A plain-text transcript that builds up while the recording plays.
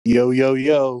Yo, yo,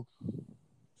 yo.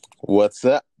 What's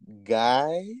up,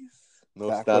 guys? No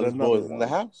Back with Stylish another Boys in the one.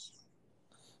 house.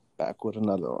 Back with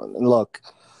another one. And look,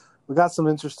 we got some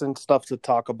interesting stuff to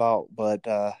talk about, but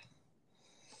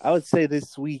I would say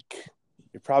this week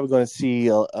you're probably going to see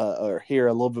or hear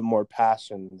a little bit more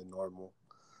passion than normal.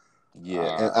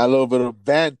 Yeah, and A a little bit of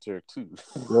banter too.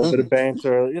 little bit of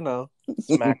banter,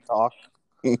 smack talk,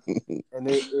 and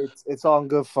it's all in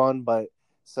good fun. But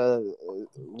so,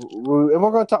 and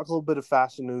we're going to talk a little bit of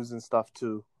fashion news and stuff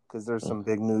too, because there's some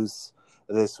big news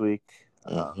this week.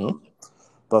 Mm-hmm.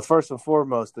 But first and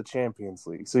foremost, the Champions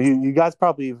League. So you guys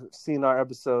probably have seen our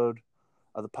episode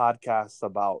of the podcast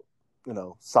about,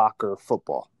 soccer,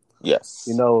 football. You Yes,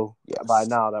 know by yes.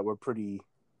 now that we're pretty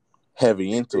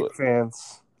Heavy into big it.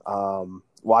 fans.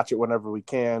 Watch it whenever we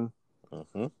can.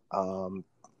 Mm-hmm. Um,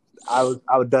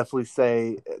 I would definitely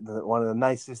say that one of the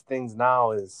nicest things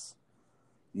now is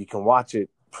you can watch it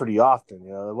pretty often.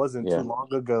 It wasn't too Yeah.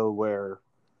 long ago where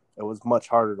it was much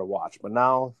harder to watch, but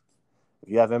now if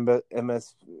you have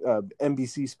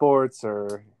NBC Sports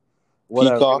or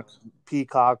whatever, Peacock.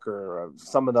 Peacock or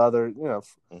some of the other,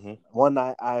 Mm-hmm. one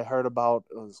I heard about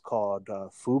was called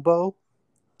Fubo.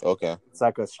 Okay. It's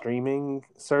like a streaming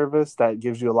service that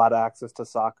gives you a lot of access to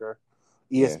soccer.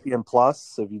 Yeah. ESPN Plus,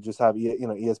 so if you just have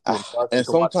ESPN Plus, you And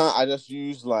can watch. sometimes I just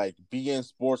use like BN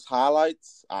Sports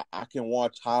highlights. I can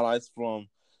watch highlights from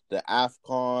the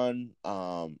AFCON,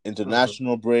 Mhm.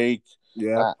 international break.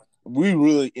 Yeah, Uh, we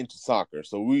really into soccer,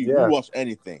 so we yeah, watch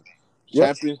anything. yep.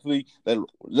 Champions League. The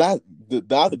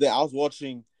other day I was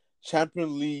watching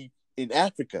Champions League in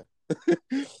Africa.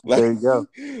 like, There you go.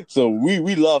 so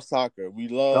we love soccer. We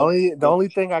The love. only the only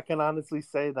thing I can honestly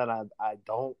say that I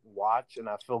don't watch, and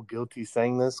I feel guilty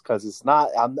saying this because it's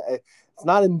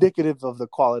not indicative of the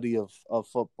quality of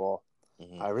football.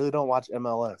 Mhm. I really don't watch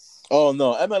MLS. Oh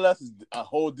no, MLS is a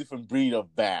whole different breed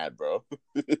of bad, bro.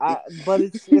 But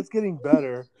it's getting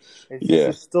better. It's just Yeah.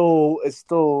 it's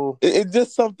still. It's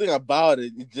just something about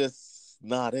it. It's just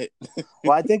not it.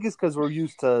 Well, I think it's because we're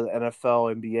used to NFL,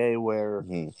 NBA, where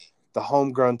Mhm. the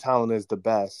homegrown talent is the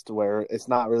best. Where it's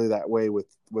not really that way with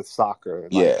soccer.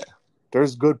 Like Yeah.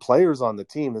 there's good players on the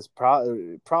team. It's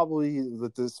probably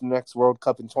with this next World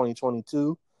Cup in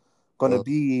 2022 going to Uh,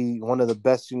 be one of the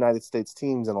best United States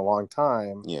teams in a long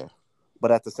time. yeah.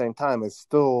 But at the same time, it's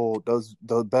still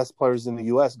the best players in the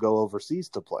U.S. go overseas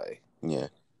to play. Yeah.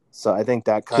 So I think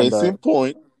that kind Case of in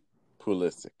point,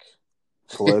 Pulisic.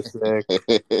 Pulisic,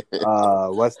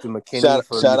 Weston McKinney shout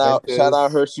for shout out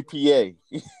Juventus. Hershey,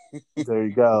 PA. There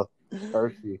you go,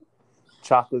 Hershey,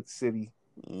 Chocolate City.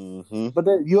 Mm-hmm. But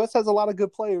the U.S. has a lot of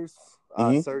good players.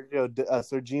 Mm-hmm.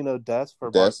 Sergio Dest for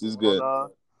That's is good.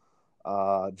 Barcelona.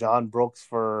 John Brooks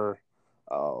for,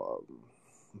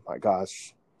 my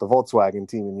gosh, the Volkswagen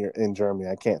team in Germany.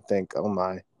 I can't think. Oh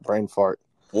my, brain fart.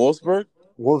 Wolfsburg.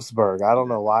 Wolfsburg. I don't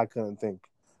know why I couldn't think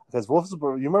because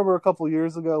Wolfsburg. You remember a couple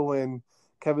years ago when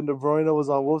Kevin De Bruyne was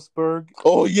on Wolfsburg?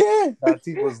 Oh yeah. That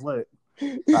team was lit.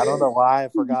 I don't know why I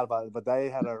forgot about it, but they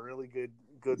had a really good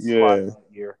squad Yeah. that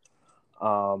year.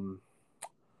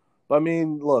 But I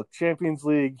mean, look, Champions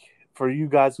League for you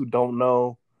guys who don't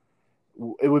know,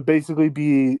 it would basically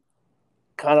be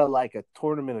kind of like a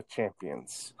tournament of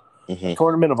champions, a Mm-hmm.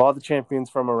 tournament of all the champions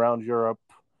from around Europe.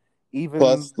 Even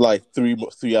Plus, like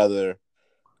three other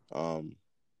um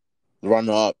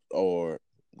runner up or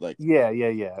like yeah,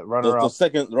 the, runner the up.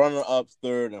 second runner ups,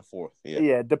 third and fourth. Yeah.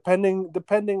 Yeah, depending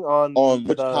on On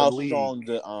which the how league. strong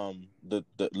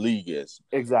the league is.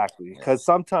 Exactly, Yeah. because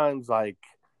sometimes like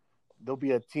there'll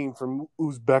be a team from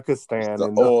Uzbekistan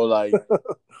and Or like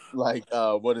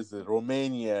what is it,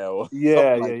 Romania or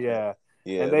yeah, something yeah, like that. yeah.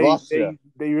 And Yeah, they Russia.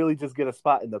 they they really just get a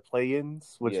spot in the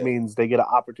play-ins, which Yeah. means they get an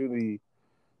opportunity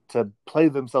to play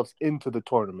themselves into the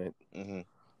tournament. Mm-hmm.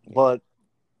 Yeah. But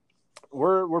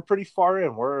we're pretty far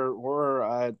in. We're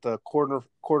at the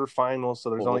quarterfinals, so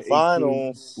there's only 8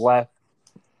 teams Quarterfinals. left.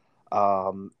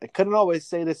 I couldn't always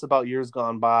say this about years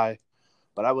gone by,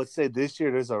 but I would say this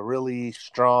year there's a really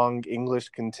strong English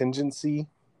contingency.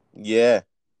 Yeah.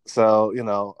 So,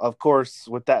 of course,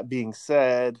 with that being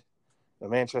said, the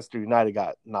Manchester United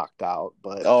got knocked out,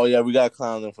 but Oh yeah, we got to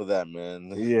clown them for that,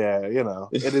 man. yeah,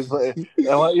 it is.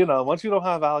 Once you don't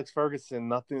have Alex Ferguson,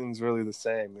 nothing's really the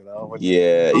same. When you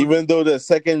Yeah, lose, even though they're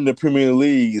second in the Premier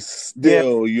League, yeah,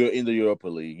 still you're in the Europa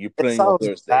League. You're it playing on sounds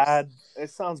Thursdays. bad. It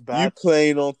sounds You bad.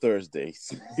 playing on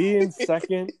Thursdays. Being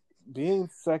second, being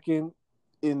second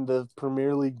in the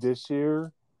Premier League this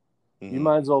year, you Mm-hmm.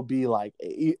 might as well be like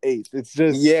eighth. It's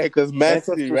just Yeah, because Man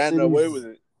City Manchester ran away with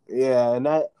City's. it. Yeah, and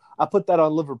I put that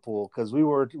on Liverpool because we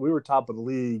were top of the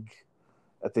league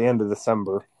at the end of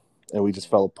December, and we just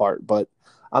fell apart. But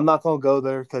I'm not gonna go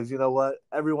there because you know what?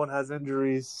 Everyone has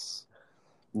injuries.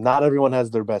 Not everyone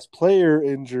has their best player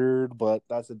injured, but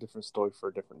that's a different story for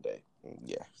a different day.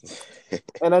 Yeah.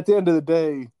 And at the end of the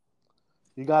day,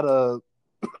 you gotta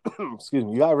excuse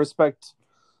me, you gotta respect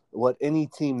what any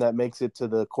team that makes it to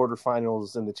the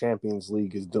quarterfinals in the Champions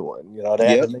League is doing. You know, they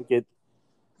had to Yep.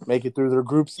 make it through their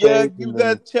group Yeah, stage, you and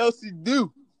then got Chelsea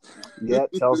do. yeah,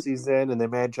 Chelsea's in, and then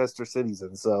Manchester City's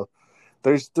in. So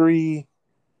there's three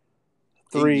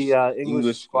English English,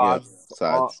 yeah, squads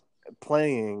sides.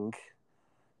 playing,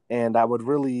 and I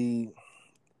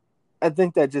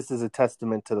think that just is a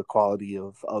testament to the quality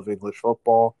of English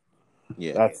football.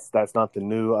 Yeah. That's nothing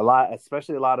new. A lot,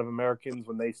 especially a lot of Americans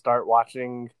when they start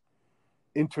watching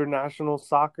international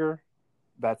soccer,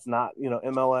 that's not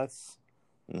MLS.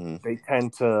 Mm-hmm. They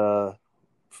tend to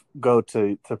go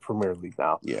to Premier League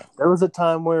now. Yeah. There was a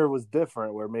time where it was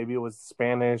different, where maybe it was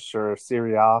Spanish or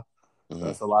Serie A.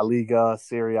 Mm-hmm. So La Liga,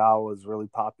 Serie A was really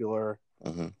popular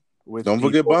Mm-hmm. with Don't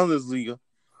forget people. Bundesliga.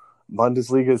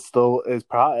 Bundesliga is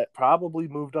probably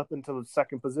moved up into the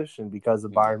second position because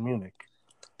of Yeah. Bayern Munich.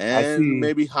 I And see.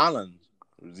 maybe Holland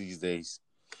these days.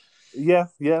 Yeah.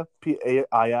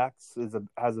 Ajax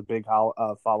has a big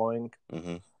following.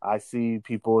 Mm-hmm. I see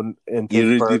people in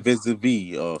Pittsburgh.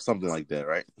 Eredivisie or something like that,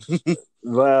 right?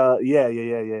 Well, yeah.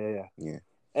 Yeah.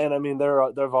 And I mean,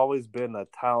 there've always been a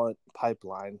talent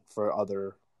pipeline for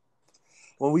other.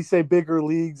 When we say bigger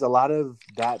leagues, a lot of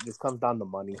that just comes down to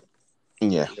money.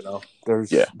 Yeah. You know,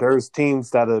 Yeah. there's teams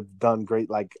that have done great.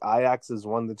 Like Ajax has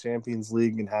won the Champions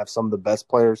League and have some of the best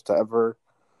players to ever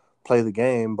play the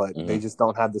game, but they Mm-hmm. just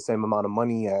don't have the same amount of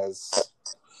money as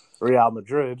Real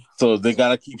Madrid. So they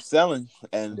gotta keep selling,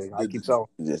 and They gotta keep selling.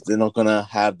 they're not gonna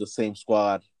have the same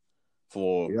squad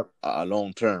for Yep, a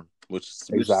long term, which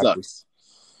exactly. sucks.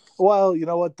 Well, you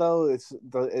know what though?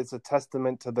 It's a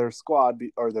testament to their squad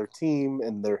or their team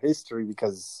and their history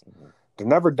because they're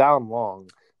never down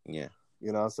long. Yeah.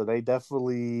 You know, so they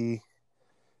definitely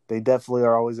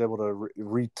are always able to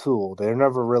retool. They're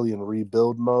never really in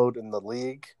rebuild mode in the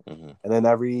league. Mm-hmm. And then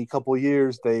every couple of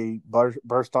years, they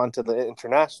burst onto the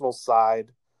international side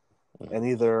and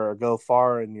either go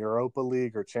far in Europa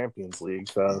League or Champions League.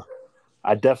 So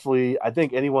I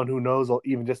think anyone who knows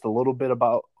even just a little bit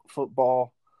about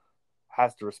football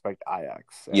has to respect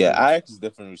Ajax. Yeah, And Ajax is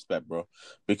definitely respect, bro,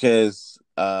 because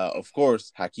of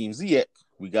course Hakeem Ziyech,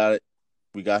 we got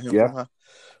him yeah,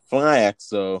 from Ajax,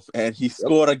 so and he yep,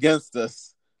 scored against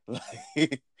us.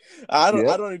 Like, I yep,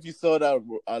 don't know if you saw that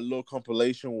a little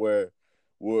compilation where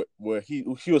he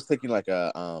was taking like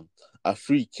a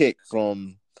free kick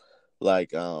from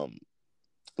like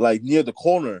near the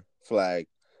corner flag,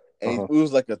 and uh-huh. it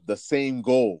was like the same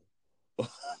goal.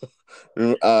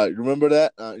 Remember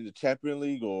that in the Champions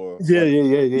League or Yeah, what? yeah,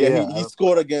 yeah, yeah, Yeah, yeah. he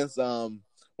scored against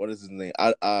what is his name?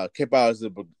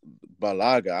 Kepa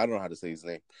Balaga. I don't know how to say his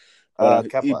name, but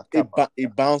Kepa.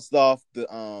 it bounced off the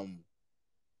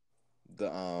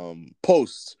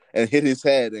post and hit his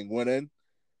head and went in.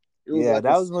 It was Yeah, like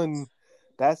a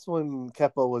that's when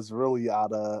Kepa was really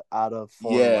out of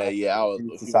form yeah, last yeah. year. He He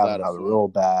just was sounded out of out form, real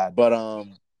bad. but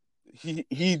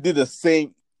he did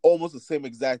almost the same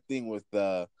exact thing with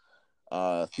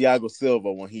Thiago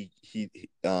Silva when he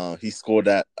scored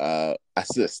that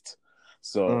assist.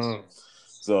 So Mm.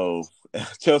 so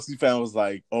Chelsea fan was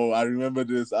like, "Oh, I remember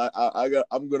this.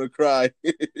 I'm gonna cry."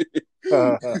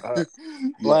 Yeah,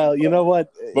 Well, you know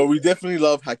what? but we definitely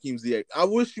love Hakeem Ziyech. I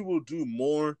wish he would do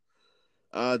more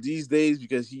these days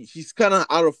because he's kind of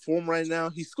out of form right now.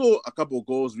 He scored a couple of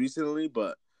goals recently,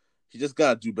 but he just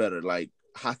gotta do better. Like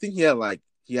I think he has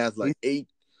like 8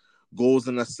 goals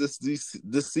and assists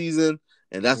this season,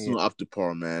 and that's Yeah. not up to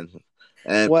par, man.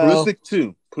 And Well, Pulisic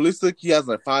too. Pulisic, he has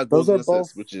like 5 those goals are and both.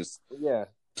 assists, which is Yeah,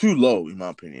 too low in my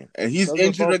opinion. And he's those are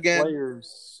injured both again.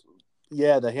 players.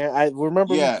 Yeah, the hand. I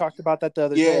remember we Yeah, talked about that the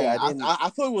other day. yeah. I didn't I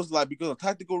thought it was like because of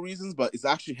tactical reasons, but it's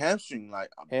actually hamstring. Like,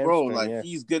 bro, hamstring. like Yeah.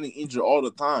 he's getting injured all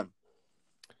the time.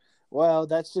 Well,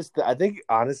 that's just. I think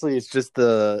honestly, it's just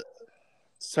the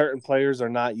certain players are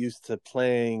not used to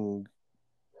playing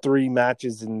 3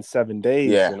 matches in 7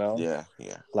 days. Yeah, You know, yeah,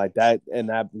 yeah, like that, and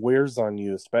that wears on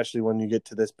you, especially when you get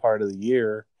to this part of the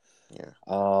year. yeah.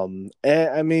 And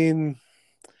I mean,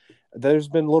 there's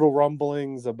been little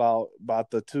rumblings about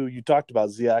the two you talked about,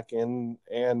 Ziyech and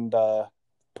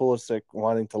Pulisic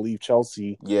wanting to leave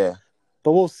Chelsea, Yeah.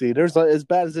 but we'll see. There's as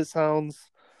bad as it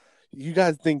sounds. You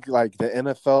guys think like the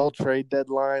NFL trade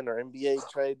deadline or NBA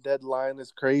trade deadline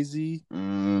is crazy?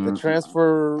 The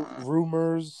transfer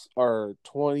rumors are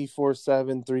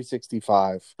 24/7,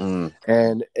 365.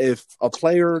 And if a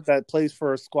player that plays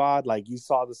for a squad, like you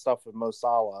saw the stuff with Mo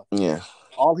Salah, Yeah.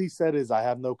 all he said is, I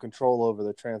have no control over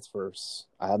the transfers.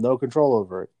 I have no control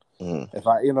over it. If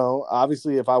I,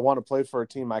 obviously, if I want to play for a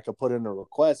team, I could put in a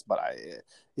request, but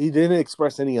he didn't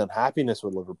express any unhappiness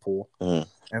with Liverpool.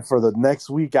 And for the next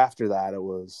week after that, it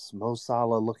was Mo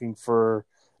Salah looking for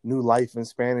new life in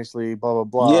Spanish League, blah, blah,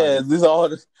 blah. Yeah, this all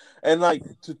this, and like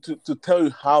to tell you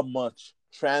how much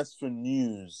transfer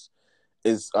news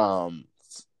is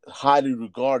highly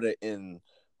regarded in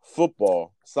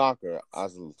football, soccer,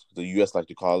 as the US like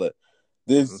to call it.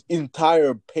 There's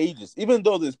entire pages, even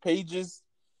though there's pages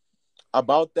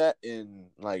about that in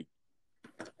like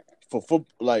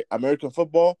like American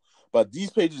football, but these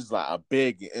pages like are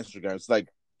big in Instagram. It's like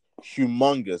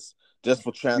humongous just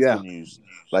for transfer news.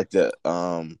 Like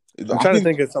I'm trying to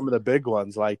think of some of the big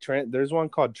ones. Like there's one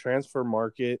called Transfer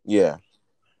Market. Yeah.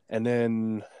 And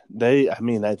then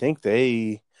I think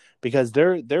because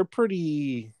they're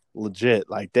pretty legit.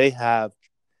 Like they have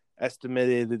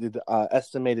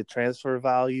estimated transfer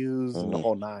values and the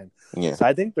whole nine. Yeah. So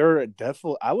I think they're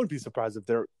definitely. I wouldn't be surprised if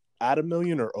they're at $1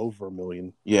 million or over $1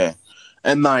 million. Yeah,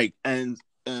 and like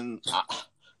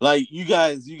like you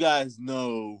guys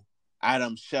know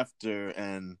Adam Schefter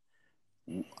and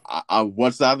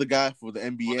what's the other guy for the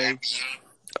NBA?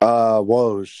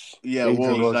 Woj. Yeah,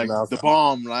 Woj, like the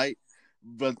bomb, right?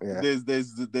 But there's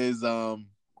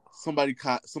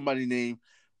somebody named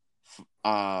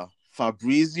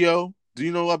Fabrizio. Do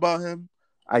you know about him?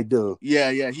 I do.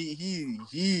 Yeah.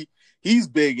 He's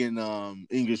big in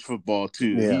English football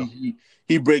too. Yeah.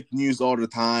 He breaks news all the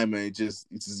time, and it's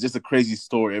just a crazy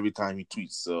story every time he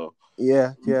tweets. So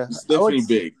yeah, it's definitely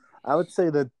big. I would say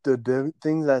that the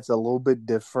thing that's a little bit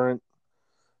different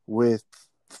with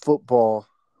football,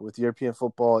 with European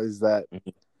football, is that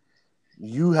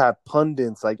you have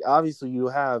pundits. Like obviously, you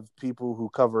have people who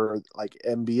cover like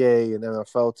NBA and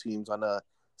NFL teams on a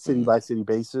city by city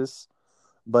basis,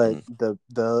 but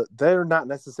they're not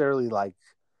necessarily like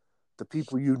the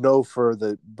people for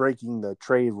the breaking the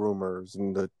trade rumors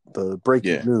and the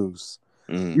breaking news.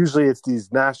 Usually it's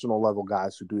these national level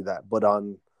guys who do that. But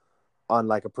on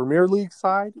like a Premier League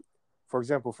side, for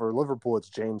example, for Liverpool, it's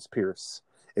James Pearce.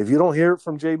 If you don't hear it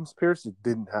from James Pearce, it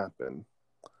didn't happen.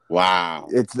 Wow.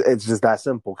 It's just that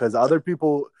simple. Because other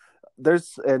people,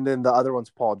 and then the other one's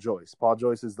Paul Joyce. Paul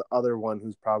Joyce is the other one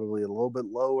who's probably a little bit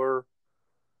lower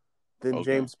than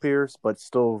James Pearce, but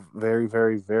still very,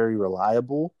 very, very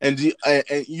reliable. And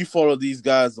you follow these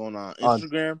guys on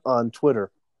Instagram? On Twitter.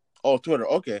 Oh, Twitter.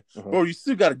 Okay. Bro, you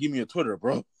still got to give me a Twitter,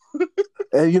 bro.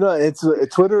 And it's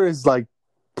Twitter is like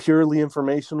purely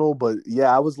informational, but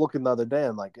yeah, I was looking the other day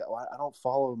and like I don't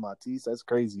follow Matisse. That's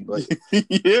crazy, but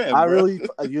yeah, I really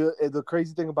the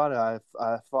crazy thing about it,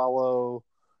 I follow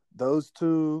those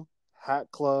two, Hat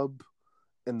Club,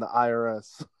 and the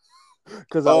IRS.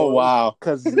 Because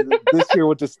this year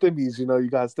with the stimmies, you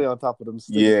gotta stay on top of them stimmies.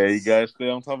 Yeah, you gotta stay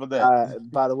on top of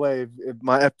that. By the way, if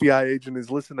my FBI agent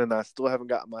is listening, I still haven't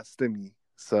got my stimmy.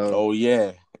 So oh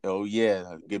yeah,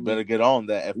 better get on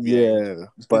that FBI. Yeah,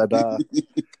 but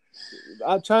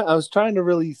I was trying to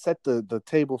really set the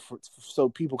table so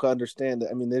people can understand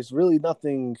that. I mean, there's really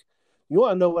nothing. You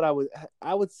want to know what I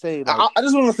would say? Like, I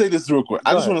just want to say this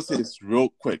real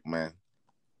quick. Man.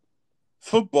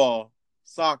 Football,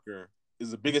 soccer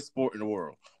is the biggest sport in the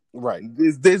world. Right.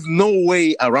 There's no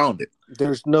way around it.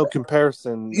 There's no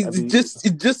comparison. It's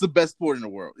just the best sport in the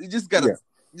world. You just gotta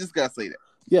say that.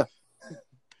 Yeah.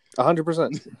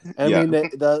 100%. I mean,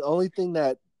 the only thing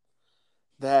that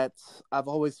I've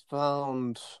always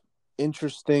found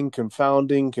interesting,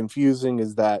 confounding, confusing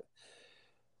is that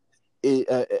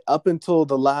up until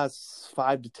the last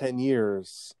 5 to 10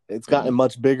 years, it's gotten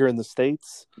much bigger in the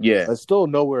States. Yeah, but still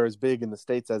nowhere as big in the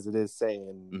States as it is, say,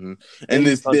 in and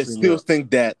they still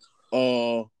think that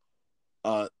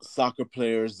soccer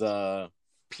players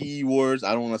P words.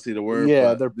 I don't want to say the word.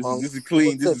 Yeah, but this is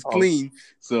clean. This is clean.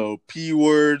 So P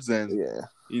words and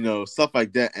stuff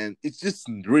like that, and it's just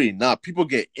really not. People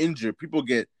get injured. People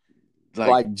get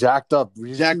like jacked up.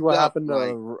 You see what happened to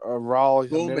like, Raul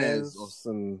Gomez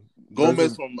and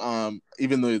Gomez from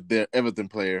even though they're Everton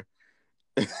player.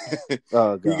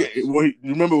 Oh god!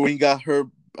 Remember when he got hurt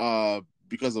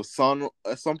because of sun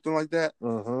or something like that?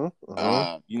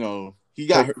 He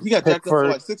got jacked up for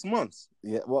like 6 months.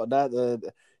 Yeah, well,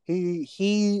 that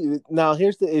he now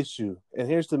here's the issue, and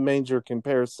here's the major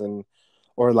comparison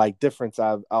or like difference.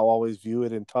 I'll always view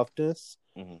it in toughness.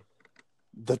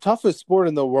 The toughest sport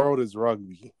in the world is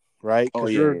rugby. right? Oh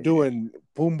Because yeah, you're yeah, yeah. doing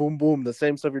boom, boom, boom, the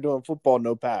same stuff you're doing in football,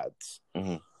 no pads.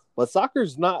 Mm-hmm. But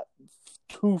soccer's not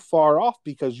too far off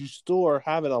because you still are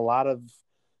having a lot of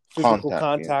physical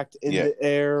contact in the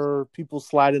air, people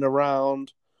sliding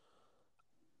around,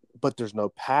 but there's no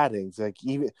paddings. Like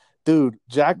even dude,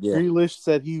 Jack Grealish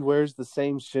said he wears the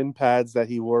same shin pads that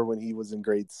he wore when he was in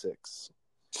grade 6.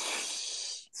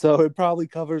 So it probably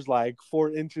covers like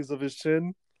 4 inches of his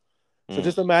shin. So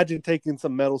just imagine taking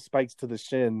some metal spikes to the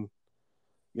shin.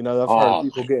 You know, I've heard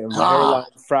people getting hairline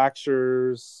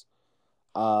fractures.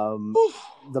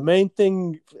 The main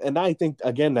thing, and I think,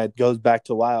 again, that goes back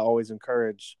to why I always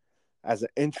encourage as an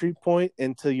entry point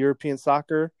into European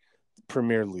soccer,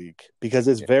 Premier League, because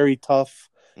it's very tough,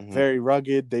 very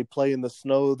rugged. They play in the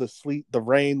snow, the sleet, the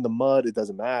rain, the mud. It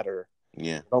doesn't matter.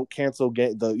 Yeah. Don't cancel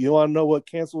game. You want to know what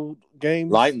canceled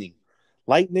games?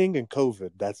 Lightning and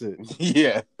COVID. That's it.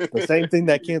 Yeah. The same thing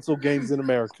that canceled games in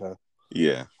America.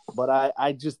 Yeah. But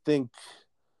I just think,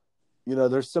 you know,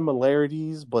 there's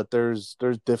similarities, but there's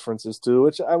differences too,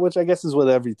 which I guess is with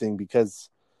everything because,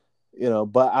 you know,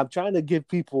 but I'm trying to give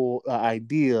people an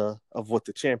idea of what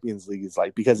the Champions League is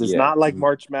like because it's not like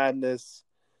March Madness.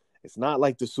 It's not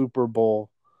like the Super Bowl.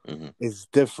 It's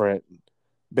different.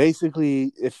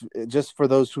 Basically, if just for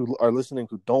those who are listening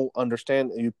who don't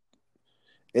understand,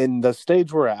 in the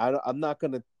stage we're at, I'm not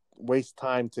going to waste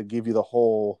time to give you the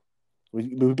whole.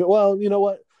 Well, you know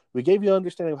what? We gave you an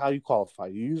understanding of how you qualify.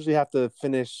 You usually have to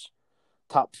finish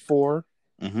top 4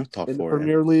 in the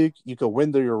Premier League. You could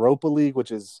win the Europa League,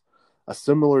 which is a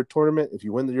similar tournament. If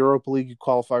you win the Europa League, you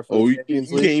qualify for the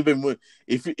Champions League. You can't even win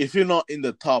if you're not in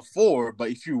the top 4, but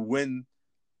if you win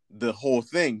the whole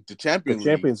thing, the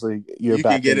Champions League, you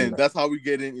can get in. That's how we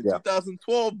get in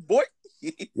 2012, boy.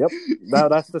 Yep.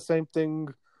 That's the same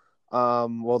thing.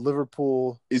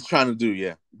 Liverpool is trying to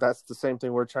do. That's the same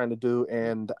thing we're trying to do.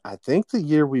 And I think the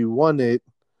year we won it,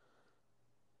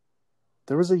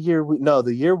 there was a year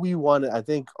the year we won it, I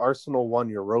think Arsenal won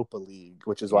Europa League,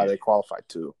 which is why they qualified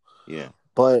too. Yeah.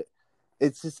 But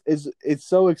it's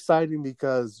so exciting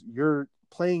because you're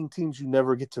playing teams you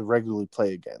never get to regularly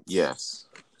play against. Yes.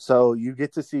 So you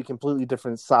get to see completely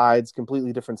different sides,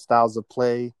 completely different styles of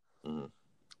play.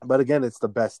 But again, it's the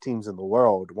best teams in the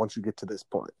world once you get to this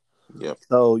point. Yep.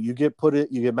 So you get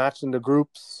matched into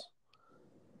groups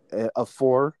of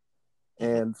 4,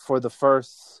 and for the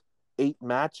first 8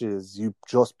 matches, you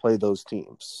just play those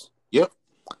teams. Yep.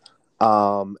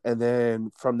 And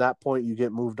then from that point, you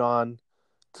get moved on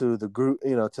to the group,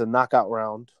 to the knockout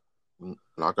round.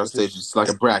 Knockout stage is like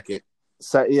a bracket.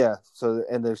 So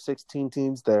and there's 16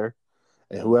 teams there,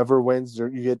 and whoever wins,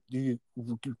 you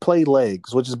play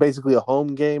legs, which is basically a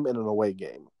home game and an away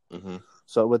game.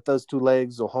 So with those 2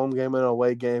 legs, a home game and an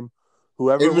away game,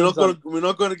 whoever we're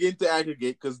not gonna get into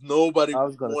aggregate because nobody. I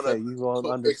was gonna say you won't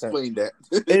understand. Explain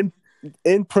that.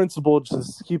 in principle,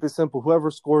 just keep it simple.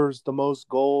 Whoever scores the most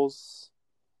goals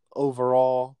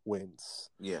overall wins.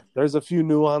 Yeah. There's a few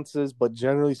nuances, but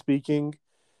generally speaking,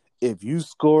 if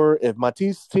my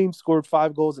team scored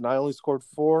 5 goals and I only scored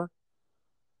 4,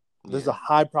 there's a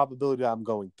high probability I'm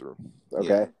going through.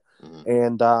 Okay. Yeah.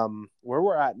 And where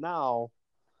we're at now,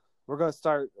 we're going to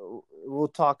start. We'll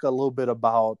talk a little bit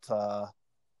about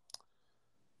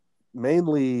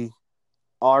mainly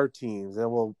our teams,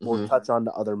 and we'll touch on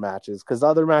the other matches because the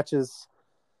other matches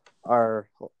are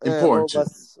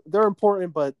important. They're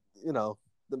important, but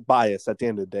the bias at the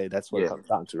end of the day. That's what it comes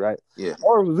down to, right? Yeah.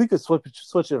 Or we could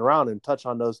switch it around and touch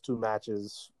on those 2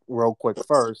 matches real quick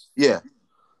first. Yeah.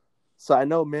 So I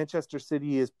know Manchester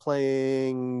City is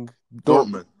playing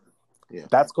Dortmund. Yeah.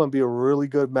 That's going to be a really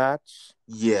good match.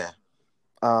 Yeah.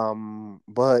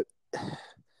 But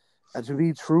to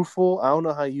be truthful, I don't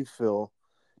know how you feel.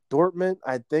 Dortmund,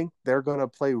 I think they're going to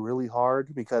play really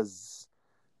hard because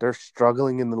they're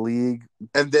struggling in the league.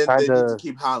 And then they need to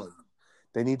keep Haaland.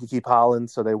 They need to keep Haaland,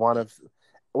 so they want to,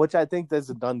 which I think is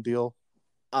a done deal.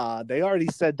 They already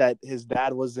said that his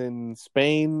dad was in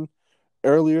Spain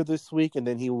earlier this week, and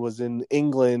then he was in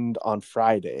England on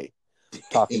Friday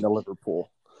talking to Liverpool.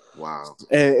 Wow.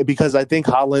 Because I think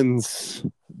Haaland's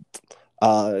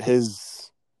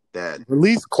his dad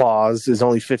release clause is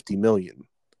only 50 million.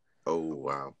 Oh,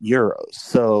 wow. Euros.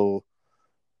 So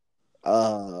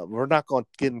we're not going to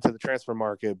get into the transfer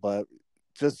market, but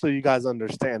just so you guys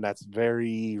understand, that's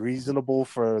very reasonable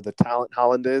for the talent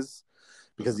Haaland is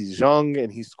because he's young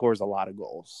and he scores a lot of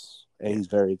goals and he's a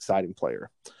very exciting player.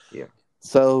 Yeah.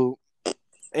 So,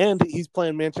 and he's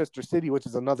playing Manchester City, which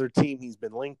is another team he's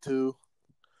been linked to.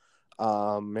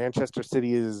 Manchester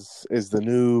City is the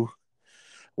new,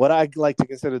 what I like to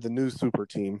consider the new super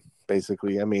team,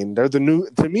 basically. I mean,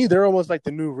 they're almost like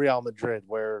the new Real Madrid,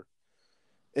 where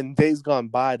in days gone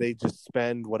by, they just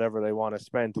spend whatever they want to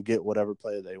spend to get whatever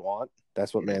player they want.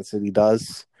 That's what Man City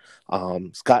does.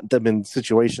 It's got them in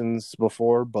situations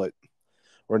before, but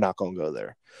we're not going to go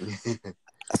there.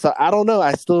 So I don't know.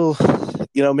 I still,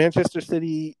 Manchester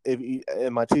City,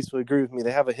 and Matisse would agree with me,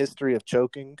 they have a history of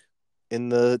choking in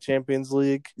the Champions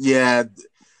League. Yeah.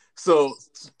 So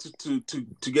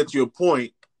to get to your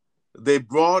point, they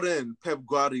brought in Pep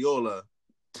Guardiola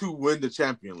to win the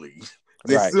Champions League.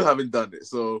 They still haven't done it.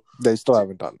 So they still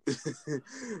haven't done it.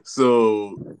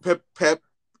 So Pep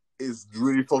is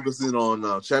really focusing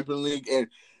on Champions League, and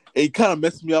it kind of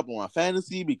messed me up on my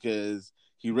fantasy because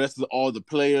he rested all the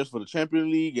players for the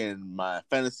Champions League, and my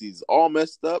fantasy is all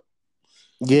messed up.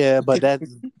 Yeah, but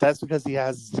that's because he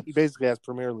basically has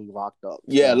Premier League locked up.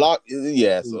 Yeah,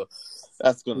 so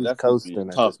that's gonna be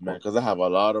tough, man, because I have a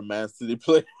lot of Man City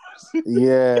players.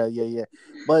 Yeah.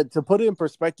 But to put it in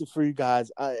perspective for you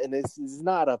guys, and this is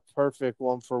not a perfect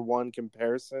one-for-one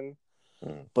comparison,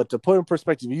 but to put in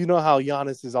perspective, you know how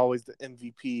Giannis is always the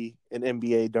MVP in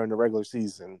NBA during the regular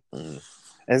season.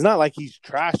 And it's not like he's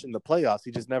trash in the playoffs.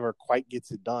 He just never quite gets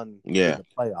it done in the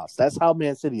playoffs. That's how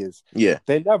Man City is. Yeah.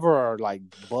 They never are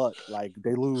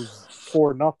they lose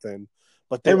 4-0.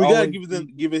 But we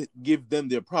gotta give them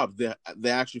their props.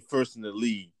 They're actually first in the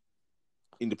league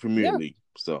in the Premier League.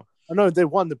 So I know they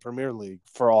won the Premier League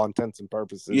for all intents and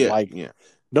purposes. Yeah.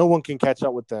 No one can catch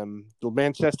up with them.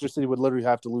 Manchester City would literally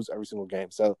have to lose every single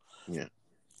game. So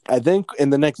I think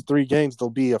in the next 3 games they'll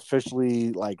be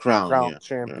officially crowned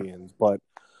champions. But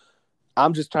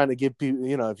I'm just trying to give people,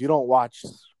 if you don't watch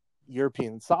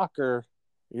European soccer,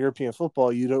 European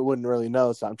football, you wouldn't really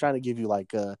know. So I'm trying to give you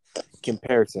like a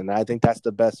comparison. I think that's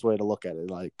the best way to look at it.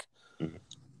 Like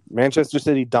Manchester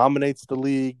City dominates the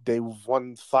league. They've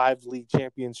won 5 league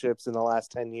championships in the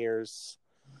last 10 years,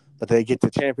 but they get to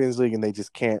Champions League and they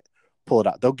just can't pull it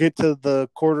out. They'll get to the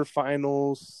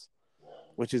quarterfinals,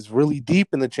 which is really deep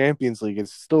in the Champions League.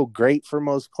 It's still great for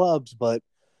most clubs, but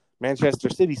Manchester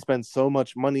City spends so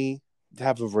much money to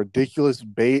have a ridiculous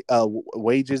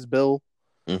wages bill.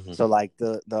 So like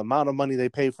the amount of money they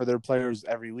pay for their players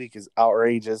every week is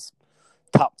outrageous.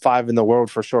 Top 5 in the world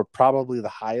for sure, probably the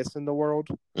highest in the world.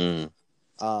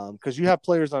 Because you have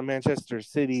players on Manchester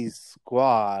City's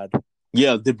squad.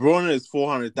 Yeah, De Bruyne is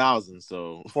 400,000.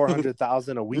 So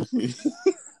 400,000 a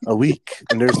week,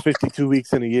 and there's 52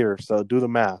 weeks in a year. So do the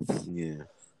math. Yeah,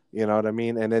 you know what I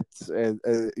mean. And it's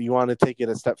you want to take it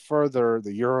a step further.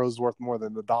 The euro's worth more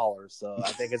than the dollar, so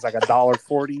I think it's like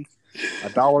 $1.40,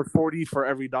 $1.40 for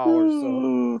every dollar.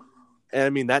 So, and I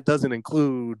mean that doesn't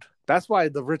include. That's why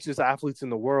the richest athletes in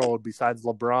the world, besides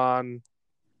LeBron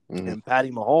and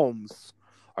Patty Mahomes,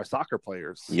 are soccer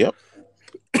players. Yep.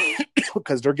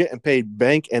 Because they're getting paid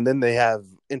bank, and then they have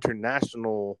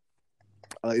international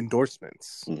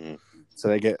endorsements, so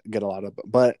they get a lot of.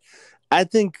 But I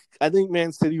think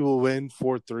Man City will win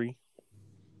 4-3,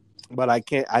 but I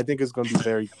think it's going to be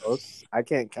very close. I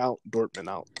can't count Dortmund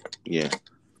out. Yeah,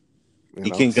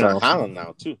 you can count Haaland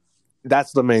now too.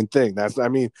 That's the main thing. And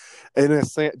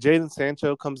if Jadon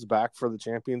Sancho comes back for the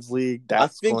Champions League, I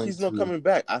think he's not coming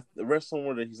back. I read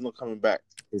somewhere that he's not coming back.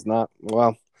 He's not.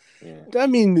 Well, I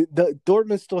mean,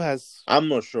 Dortmund still has. I'm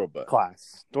not sure, but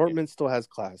class. Dortmund still has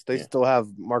class. They still have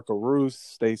Marco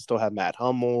Reus. They still have Matt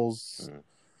Hummels.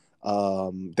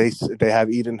 They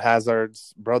have Eden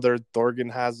Hazard's brother,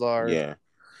 Thorgan Hazard. Yeah,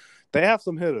 they have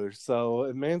some hitters. So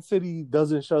if Man City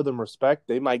doesn't show them respect,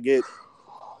 they might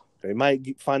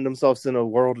find themselves in a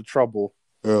world of trouble.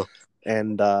 Yeah,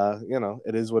 and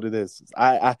it is what it is.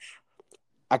 I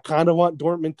kind of want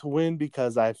Dortmund to win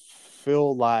because I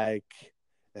feel like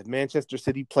if Manchester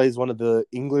City plays one of the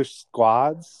English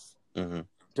squads,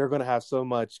 they're going to have so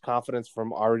much confidence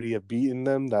from already have beaten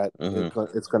them that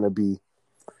it's going to be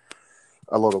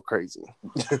a little crazy.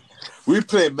 We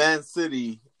play Man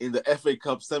City in the FA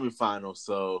Cup semifinal,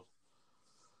 so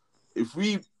if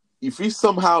we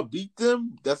somehow beat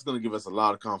them, that's going to give us a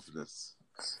lot of confidence.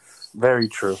 Very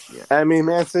true. Yeah. I mean,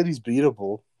 Man City's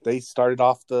beatable. They started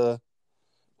off the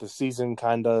season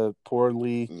kind of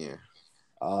poorly. Yeah.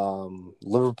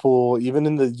 Liverpool, even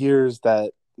in the years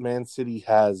that Man City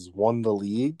has won the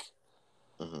league,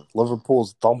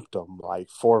 Liverpool's thumped them like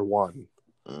 4-1.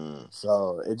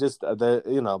 So it just,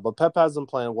 but Pep has them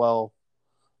playing well.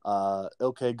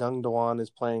 Ilkay Gundogan is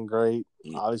playing great.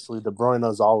 Obviously, De Bruyne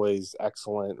is always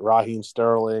excellent. Raheem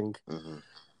Sterling.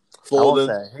 Foden.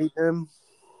 I hate him.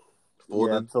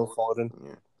 Foden. Yeah, Phil Foden.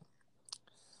 Yeah.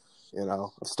 I'm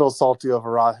still salty over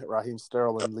Raheem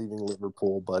Sterling leaving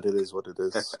Liverpool, but it is what it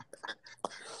is.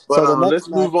 But let's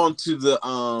move on to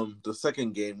the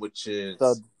second game, which is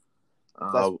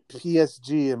That's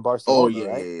PSG and Oh Barcelona, yeah,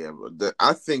 right? yeah. But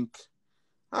I think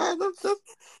I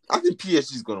think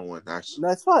PSG's gonna win. Actually, No,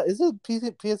 it's not. Is it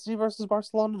PSG versus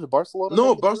Barcelona? Did Barcelona no,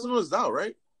 make it through? Barcelona's out,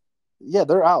 right? Yeah,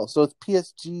 they're out. So it's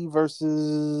PSG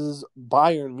versus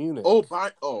Bayern Munich.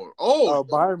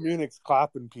 Bayern Munich's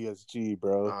clapping PSG,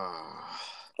 bro.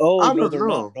 Oh I no, don't they're not.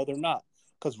 know. No, they're not.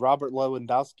 Because Robert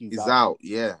Lewandowski's He's out. out.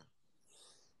 Yeah,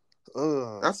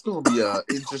 Ugh. that's gonna be an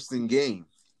interesting game.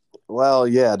 Well,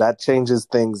 yeah, that changes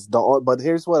things. But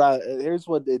here's what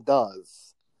it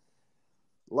does.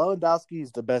 Lewandowski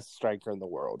is the best striker in the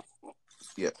world.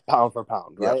 Yeah, pound for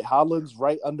pound, right? Yep. Haaland's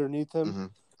right underneath him, Mm-hmm.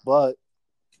 but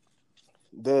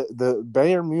the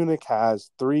Bayern Munich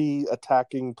has 3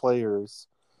 attacking players.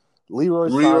 Leroy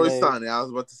Sané, I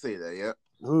was about to say that. Yeah,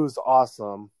 who's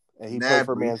awesome, and he played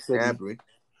for Man City. Gnabry.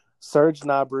 Serge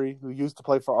Gnabry, who used to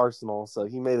play for Arsenal, so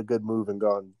he made a good move and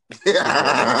gone.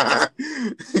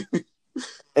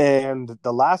 And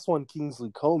the last one, Kingsley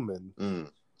Coman.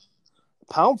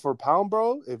 Pound for pound,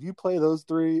 bro, if you play those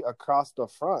 3 across the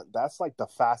front, that's like the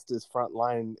fastest front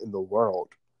line in the world.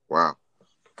 Wow.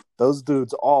 Those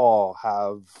dudes all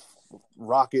have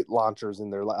rocket launchers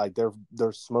in their like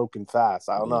they're smoking fast.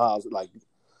 I don't know how like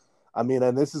I mean,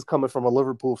 and this is coming from a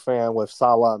Liverpool fan with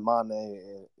Salah and Mane,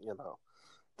 and you know,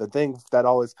 the thing that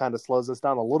always kind of slows us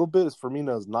down a little bit is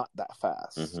Firmino's not that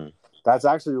fast. Mm-hmm. That's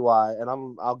actually why, and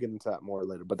I'll get into that more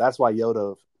later, but that's why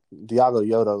Diogo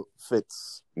Jota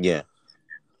fits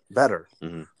better.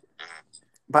 Mm-hmm.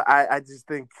 But I just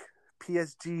think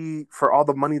PSG, for all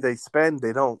the money they spend,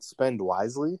 they don't spend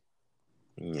wisely.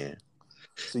 Yeah.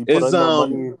 So you put in more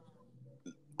money.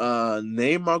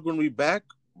 Neymar going to be back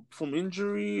from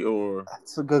injury, or?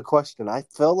 That's a good question. I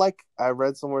feel like I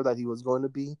read somewhere that he was going to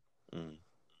be.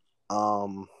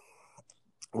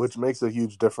 Which makes a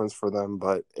huge difference for them.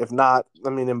 But if not, I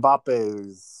mean, Mbappe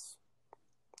is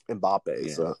Mbappe.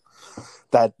 Yeah. So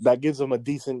that gives them a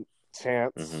decent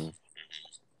chance.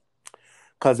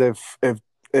 Because if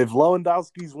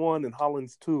Lewandowski's 1 and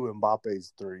Haaland's 2,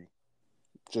 Mbappe's 3.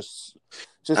 Just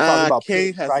talking about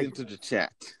Kane has entered the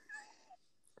chat.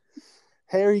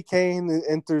 Harry Kane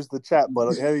enters the chat,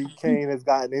 but Harry Kane has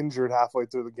gotten injured halfway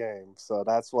through the game, so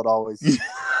that's what always.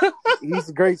 He's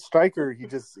a great striker. He's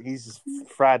just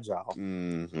fragile.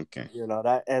 Okay. You know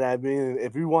that, and I mean,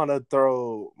 if you want to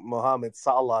throw Mohamed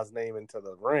Salah's name into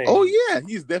the ring, oh yeah,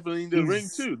 he's definitely in the ring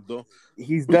too, though.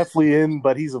 He's definitely in,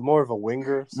 but he's more of a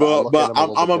winger. So but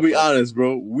I'm gonna be honest,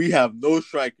 bro. We have no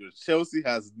strikers. Chelsea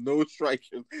has no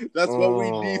strikers. That's why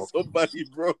we need somebody,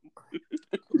 bro.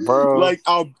 Bro, like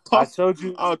our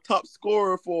top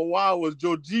scorer for a while was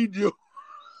Jorginho.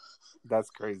 That's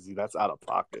crazy. That's out of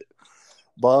pocket.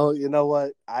 Well, you know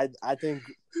what? I think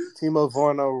Timo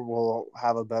Werner will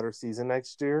have a better season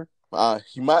next year.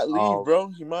 He might leave, bro.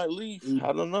 He might leave.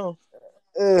 I don't know.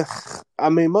 I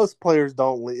mean, most players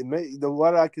don't leave.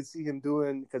 What I could see him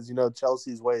doing, because you know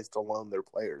Chelsea's way is to loan their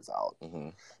players out.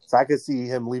 So I could see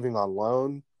him leaving on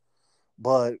loan,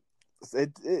 but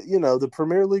it you know, the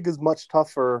Premier League is much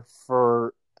tougher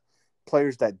for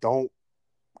players that don't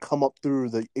come up through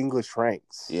the English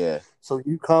ranks. Yeah. So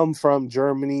you come from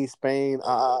Germany, Spain,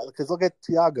 because look at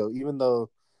Thiago. Even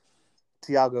though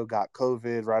Thiago got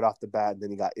COVID right off the bat, and then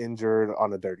he got injured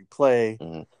on a dirty play,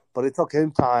 but it took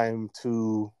him time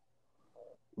to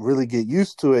really get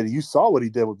used to it. You saw what he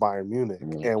did with Bayern Munich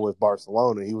and with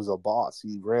Barcelona. He was a boss.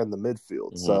 He ran the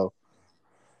midfield. So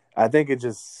I think it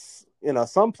just, you know,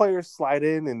 some players slide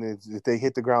in and they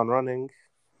hit the ground running,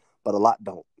 but a lot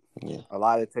don't. Yeah. A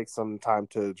lot, it takes some time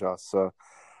to adjust. So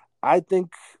I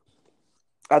think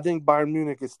Bayern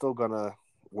Munich is still gonna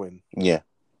win. Yeah.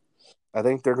 I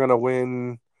think they're gonna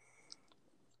win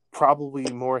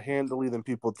probably more handily than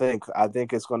people think. I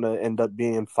think it's gonna end up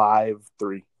being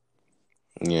 5-3.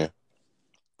 Yeah.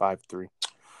 5-3.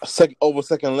 Over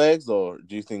second legs, or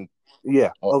do you think?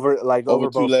 Yeah, over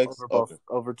both, 2 legs.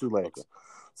 Over 2 legs. Okay.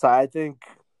 So I think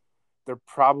they're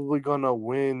probably gonna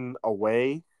win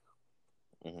away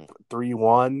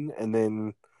 3-1, and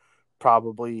then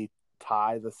probably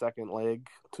tie the second leg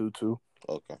 2-2.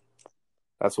 Okay,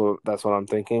 that's what I'm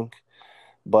thinking.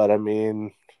 But I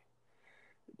mean,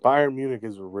 Bayern Munich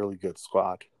is a really good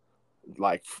squad,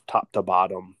 like top to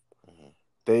bottom.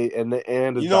 They and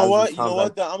you know what?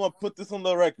 I'm gonna put this on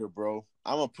the record, bro.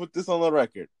 I'm gonna put this on the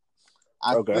record.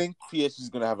 I think PSG is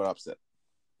gonna have an upset.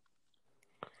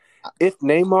 If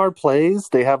Neymar plays,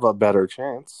 they have a better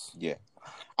chance. Yeah.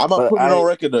 I'm gonna put it on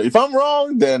record though. If I'm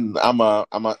wrong, then I'm a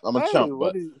chump.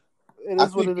 But it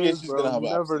is what it is, bro. You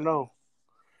never know.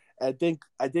 I think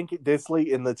this late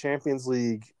in the Champions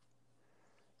League,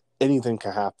 anything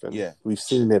can happen. Yeah. We've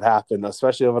seen it happen,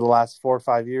 especially over the last 4 or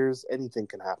 5 years. Anything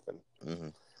can happen. Mm-hmm.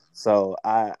 So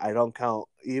I don't count.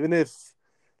 Even if,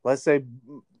 let's say,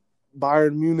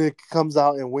 Bayern Munich comes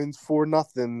out and wins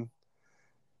 4-0,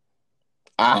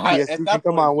 PSG can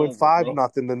come out and win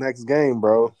 5-0 the next game,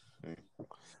 bro.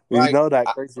 You know that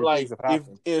crazy things have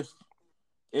happened. If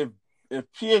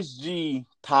PSG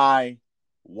tie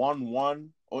 1-1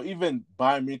 or even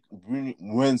Bayern Munich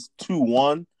wins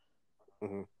 2-1,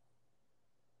 mm-hmm.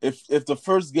 if the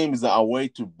first game is away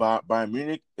to Bayern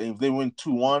Munich, and if they win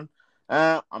 2-1,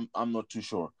 I'm not too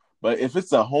sure. But if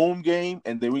it's a home game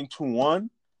and they win 2-1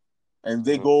 and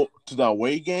they go to the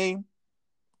away game,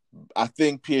 I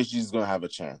think PSG is going to have a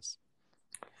chance.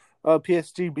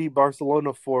 PSG beat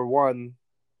Barcelona 4-1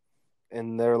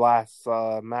 in their last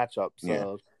matchup.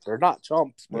 So they're not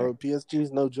chumps, bro. Yeah. PSG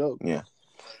is no joke. Yeah.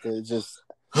 It's just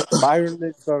Bayern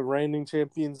is the reigning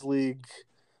Champions League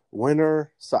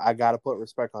winner, so I got to put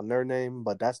respect on their name.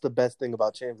 But that's the best thing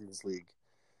about Champions League.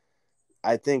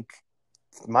 I think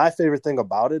my favorite thing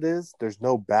about it is there's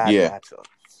no bad matchups.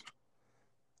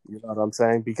 You know what I'm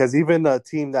saying? Because even a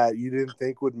team that you didn't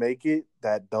think would make it,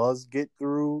 that does get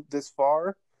through this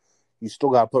far, you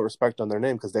still got to put respect on their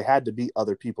name because they had to beat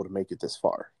other people to make it this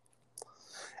far.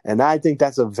 And I think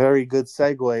that's a very good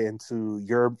segue into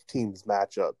your team's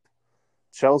matchup.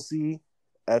 Chelsea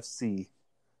FC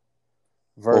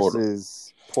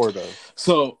versus Porto.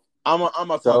 So I'm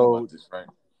gonna talk about this, right?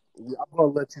 I'm gonna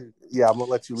let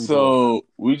you lead. So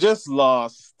we just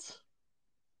lost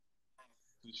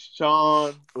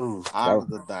Sean out of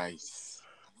the dice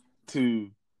to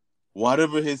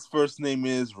whatever his first name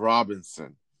is,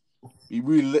 Robinson.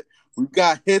 We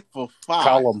got hit for 5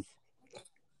 Callum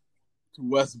to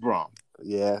West Brom.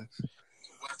 Yeah.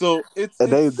 So it's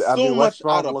so much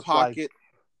out of pocket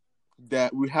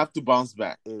that we have to bounce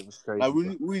back. It was crazy. Like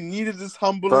we needed this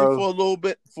humbling for a little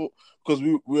bit because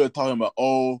we were talking about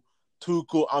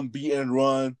Tuchel unbeaten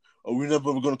run, or we're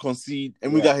never going to concede,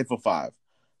 and we got hit for 5.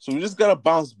 So we just gotta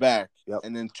bounce back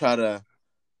and then try to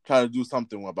do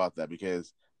something about that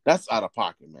because that's out of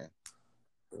pocket, man.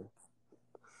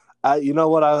 You know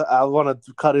what? I want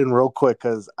to cut in real quick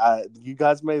because you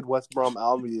guys made West Brom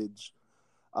Albion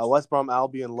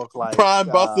look like prime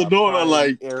Barcelona,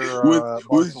 prime era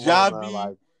with Xavi,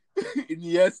 like,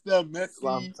 Iniesta,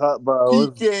 Messi, bro,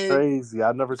 Piqué, it was crazy.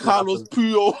 I've never seen Carlos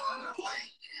Puyol.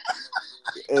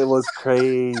 It was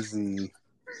crazy.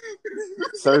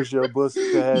 Sergio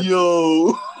Busquets.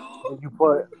 Yo,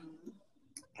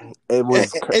 it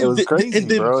was crazy, and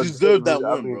they bro. Deserve that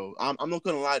win, bro. I'm not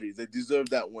gonna lie to you. They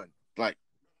deserve that win. Like,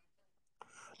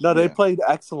 no, they played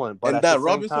excellent, but and at that the same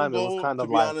Robinson time, goal, it was kind of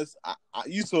to be honest,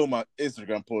 you saw my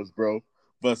Instagram post, bro.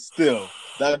 But still,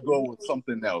 that goal was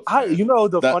something else.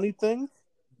 Funny thing,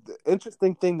 the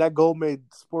interesting thing, that goal made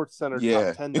SportsCenter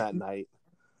top 10 that night.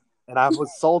 And I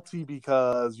was salty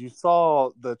because you saw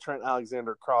the Trent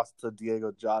Alexander cross to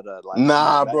Diego Jota.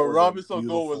 Bro, Robinson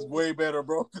goal was way better,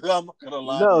 bro. I'm not gonna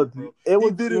lie. No, bro.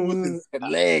 He did it with his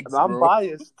legs. I'm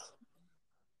biased,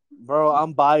 bro.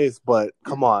 I'm biased, but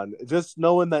come on, just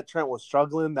knowing that Trent was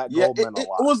struggling, that goal meant a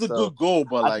lot. It was a good goal,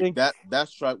 but I think that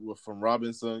strike was from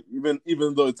Robinson. Even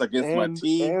though it's against my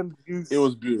team, it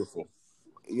was beautiful,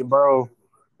 bro.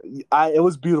 It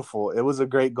was beautiful. It was a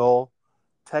great goal.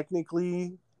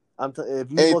 Technically.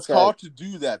 It's hard to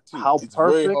do that too. It's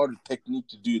very hard technique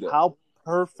to do that. How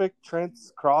perfect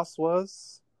Trent's cross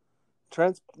was.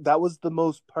 That was the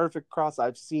most perfect cross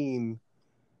I've seen.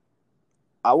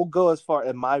 I will go as far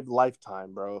in my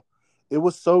lifetime, bro. It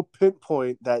was so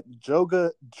pinpoint that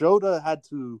Jota had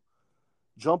to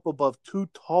jump above 2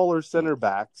 taller center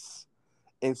backs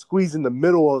and squeeze in the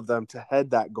middle of them to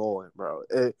head that goal in, bro.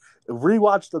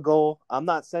 Rewatch the goal. I'm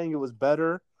not saying it was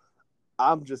better.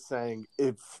 I'm just saying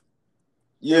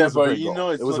but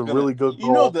it was a really good goal.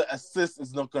 You know the assist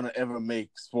is not gonna ever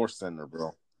make SportsCenter,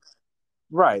 bro.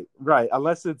 Right.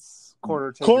 Unless it's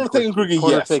corner taking quickly.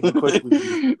 Yes. So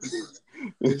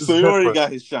he already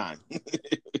got his shine.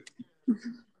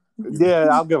 Yeah,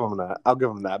 I'll give him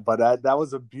that. But that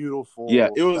was a beautiful. Yeah,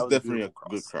 it was definitely a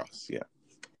good cross. Yeah.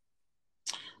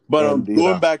 But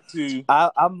going back to,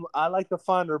 I like the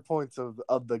finer points of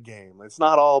the game. It's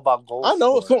not all about goals. I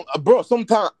know, bro.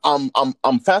 Sometimes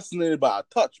I'm fascinated by a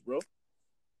touch, bro.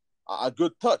 A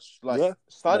good touch, like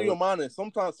Sadio Mane.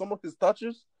 Sometimes some of his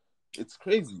touches, it's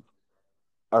crazy.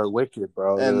 Are wicked,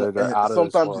 bro. And they're out of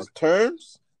sometimes his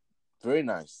turns, very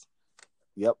nice.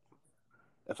 Yep.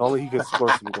 If only he could score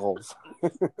some goals.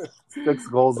 6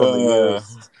 goals on the year.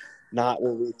 Not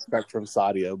what we expect from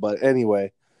Sadio. But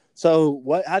anyway. So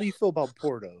what? How do you feel about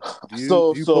Porto? Do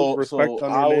So you put so respect so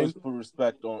on I their always name? put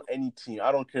respect on any team.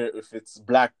 I don't care if it's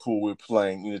Blackpool we're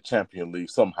playing in the Champions League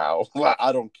somehow.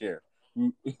 I don't care.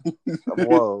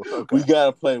 Whoa. Okay. We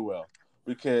gotta play well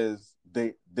because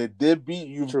they did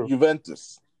beat True.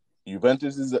 Juventus.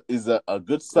 Juventus is a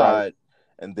good Right. side,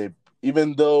 and they,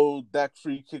 even though that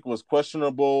free kick was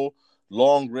questionable,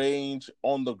 long range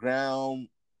on the ground,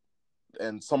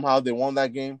 and somehow they won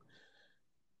that game.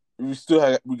 We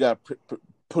got to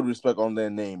put respect on their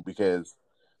name because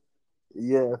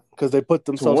Yeah, because they put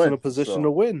to themselves in a win. position So to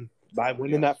win by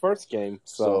winning that first game.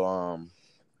 so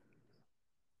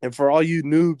And for all you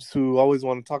noobs who always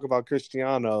want to talk about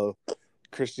Cristiano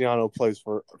plays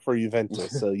for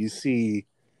Juventus. So you see,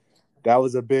 that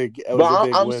was a big but win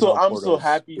on I'm so Porto's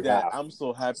happy behalf.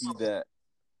 that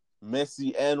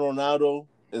Messi and Ronaldo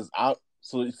is out.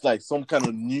 So it's like some kind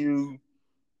of new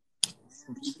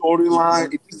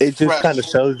storyline. It just kind of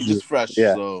shows It's you. just fresh.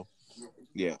 Yeah. So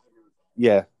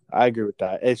Yeah, I agree with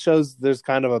that. It shows there's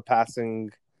kind of a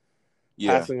passing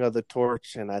of the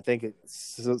torch, and I think it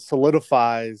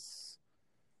solidifies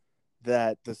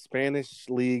that the Spanish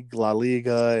league, La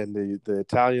Liga, and the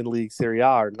Italian league, Serie A,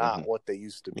 are not what they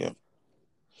used to be. Yeah.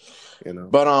 You know,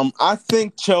 but I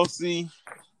think Chelsea,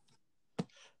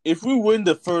 if we win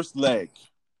the first leg,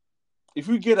 if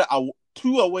we get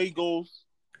 2 away goals,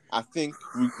 I think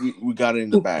we got it in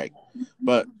the bag.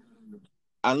 But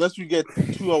unless we get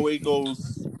 2 away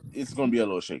goals, it's going to be a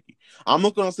little shaky. I'm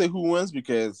not going to say who wins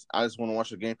because I just want to watch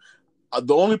the game.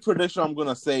 The only prediction I'm going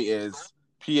to say is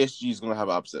PSG is going to have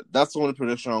an upset. That's the only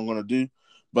prediction I'm going to do.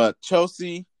 But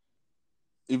Chelsea,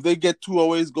 if they get 2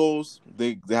 away goals,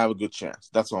 they have a good chance.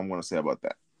 That's what I'm going to say about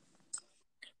that.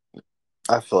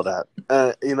 I feel that.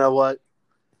 You know what?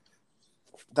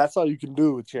 That's all you can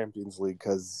do with Champions League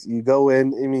because you go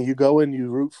in. I mean, you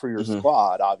root for your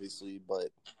squad, obviously, but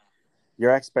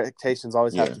your expectations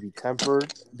always have to be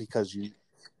tempered because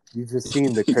you've just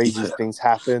seen the craziest things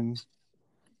happen.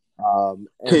 And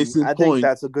I think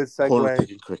that's a good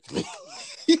segue. Quickly.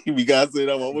 We gotta say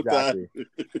that one more time.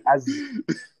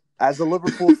 As a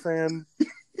Liverpool fan,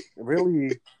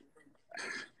 really,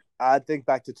 I think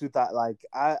back to 2000. Like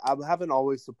I haven't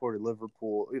always supported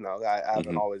Liverpool. You know, I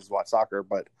haven't always watched soccer,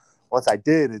 but once I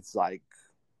did, it's like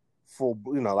full.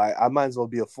 You know, I might as well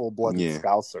be a full-blooded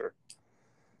Scouser.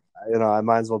 You know, I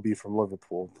might as well be from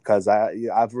Liverpool because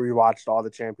I've rewatched all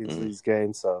the Champions League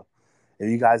games. So if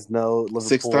you guys know, Liverpool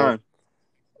 6 times.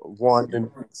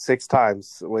 won 6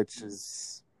 times, which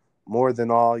is more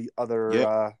than all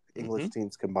other English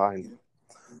teams combined.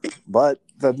 But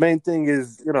the main thing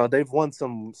is, you know, they've won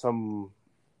some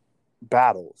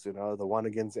battles. You know, the one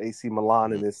against AC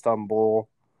Milan in Istanbul.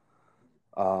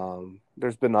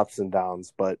 There's been ups and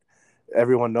downs, but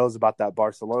everyone knows about that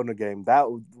Barcelona game. That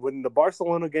when the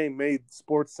Barcelona game made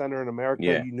Sports Center in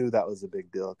America, you knew that was a big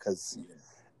deal.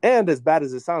 And as bad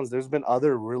as it sounds, there's been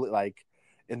other really, like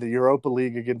in the Europa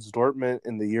League against Dortmund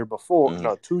in the year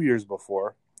before, 2 years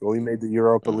before, we made the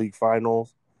Europa League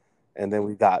finals, and then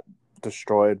we got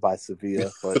destroyed by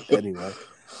Sevilla. But anyway,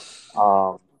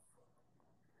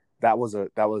 that was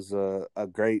a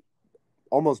great,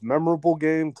 almost memorable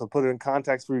game to put it in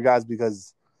context for you guys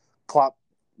because Klopp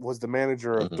was the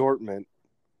manager of Dortmund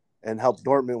and helped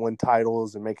Dortmund win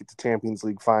titles and make it to Champions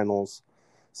League finals.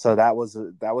 So that was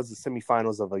the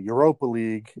semifinals of a Europa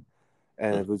League,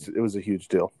 and it was a huge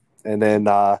deal. And then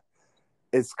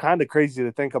it's kind of crazy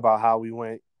to think about how we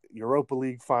went Europa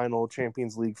League final,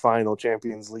 Champions League final,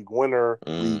 Champions League winner,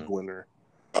 league winner.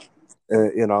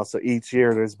 You know, so each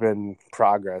year there's been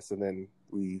progress, and then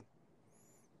we,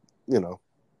 you know,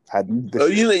 had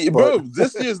this year. Bro,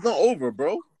 this year's not over,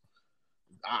 bro.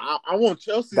 I want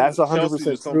Chelsea. That's 100% Chelsea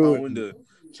to somehow win the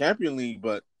Champions League,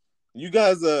 but you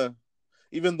guys,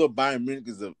 even though Bayern Munich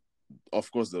is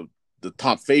of course the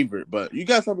top favorite, but you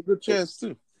guys have a good chance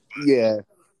too. Yeah.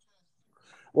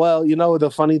 Well, you know,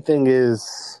 the funny thing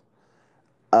is,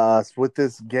 with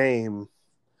this game,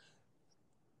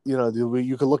 you know,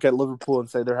 you could look at Liverpool and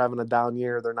say they're having a down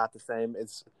year. They're not the same.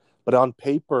 But on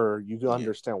paper, you can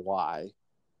understand why.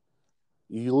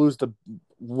 You lose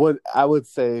what I would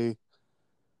say,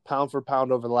 pound for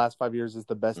pound over the last 5 years, is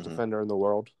the best defender in the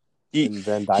world.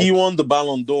 Van Dijk. He won the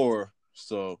Ballon d'Or.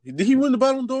 So did he win the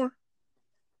Ballon d'Or?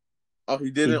 Oh,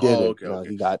 he didn't. He didn't. Oh, okay. No,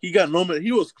 okay. He got nominated.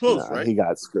 He was close, right? He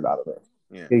got screwed out of it.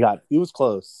 Yeah. He was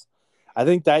close. I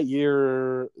think that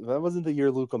wasn't the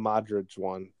year Luka Modric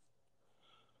won.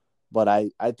 But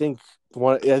I think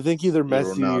either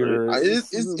Messi or it's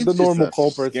the normal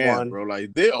culprits scam, won. bro.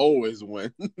 Like they always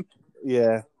win.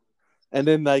 Yeah. And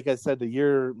then, like I said,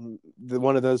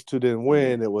 one of those two didn't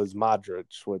win. It was Modric,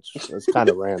 which is kind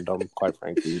of random, quite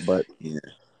frankly. But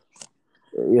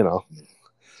Yeah.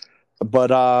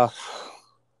 But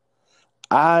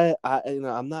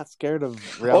I'm not scared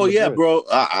of Real Oh yeah, Madrid.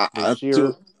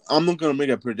 bro. I'm not gonna make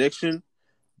a prediction,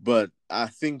 but I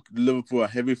think Liverpool are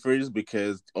heavy favorites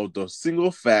because of the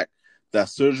single fact that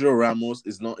Sergio Ramos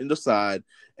is not in the side,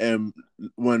 and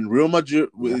when Real Madrid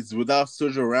is without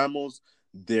Sergio Ramos,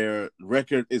 their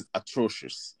record is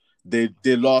atrocious. They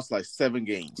lost like 7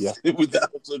 games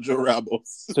without Sergio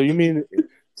Ramos. So you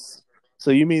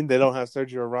mean they don't have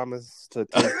Sergio Ramos to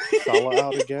take Salah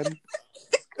out again?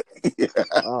 Yeah.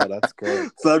 Oh, that's great.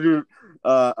 Sergio,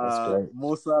 that's great.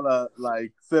 Mo Salah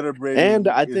like celebrating and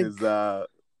I in think his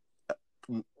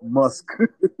Musk.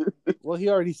 Well, he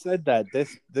already said that.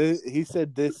 He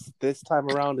said this time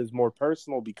around is more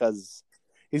personal because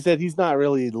he said he's not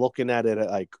really looking at it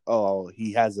like, oh,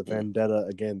 he has a vendetta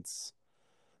against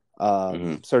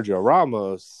Sergio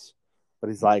Ramos, but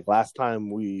he's like, last time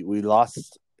we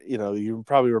lost, you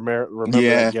probably remember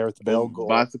that Gareth Bale goal.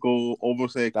 Bicycle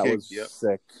oversight that kick. Was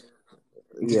sick.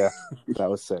 Yeah, that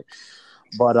was sick.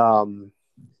 But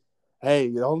hey,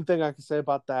 the only thing I can say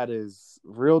about that is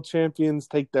real champions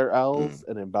take their L's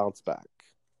and then bounce back.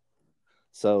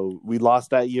 So we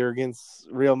lost that year against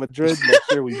Real Madrid.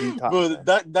 Next year we beat Tottenham.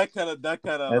 Bro, that kind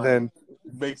of and then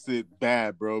makes it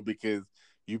bad, bro, because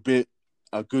you beat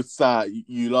a good side.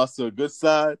 You lost to a good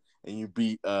side and you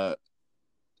beat a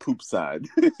poop side.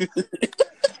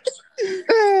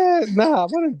 Nah,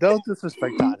 don't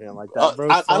disrespect Tottenham like that, bro.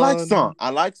 I like Son. I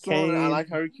like Son. Kane, I like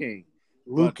Harry Kane.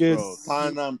 Lucas,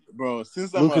 bro,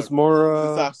 since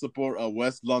Moura, I support a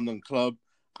West London club,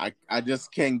 I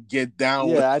just can't get down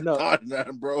with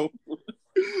Tottenham, bro.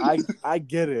 I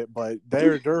get it, but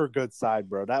they're a good side,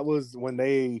 bro. That was when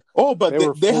they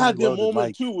they had their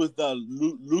moment too with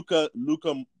Lucas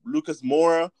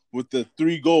Moura with the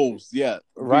 3 goals,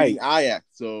 right, Ajax.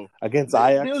 So against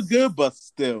Ajax, they were good, but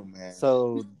still, man.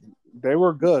 So they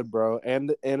were good, bro.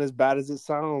 And as bad as it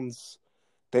sounds,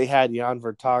 they had Jan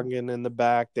Vertonghen in the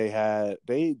back. They had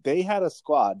a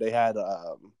squad. They had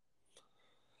a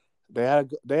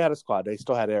squad. They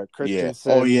still had Eric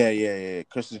Christensen. Yeah.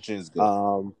 Christensen's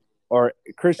good. Or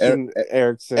Christian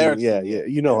Eriksen. Eriksen. Yeah.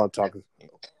 You know who I'm talking.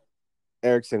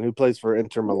 Eriksen, who plays for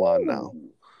Inter Milan now.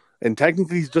 And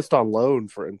technically he's just on loan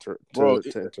for Inter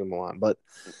Milan. But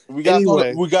we got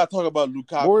to talk about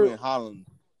Lukaku and Haaland,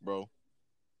 bro.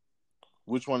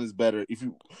 Which one is better? If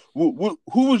you who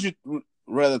would you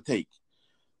rather take?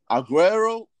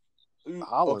 Aguero?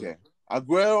 Haaland. Okay.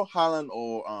 Aguero, Haaland,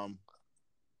 or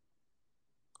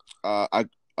I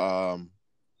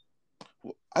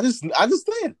just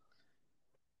saying.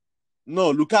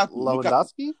 No, Lukaku.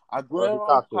 Lewandowski? Aguero,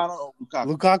 Haaland, or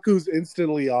Lukaku. Lukaku's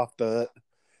instantly off the.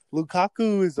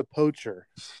 Lukaku is a poacher,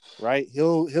 right?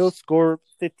 He'll score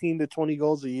 15 to 20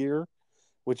 goals a year,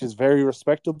 which is very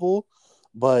respectable.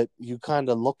 But you kind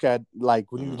of look at when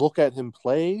you look at him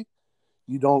play,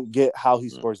 you don't get how he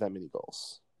scores that many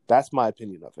goals. That's my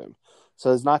opinion of him.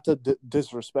 So it's not to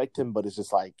disrespect him, but it's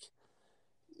just like,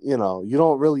 you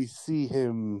don't really see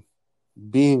him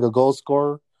being a goal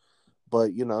scorer.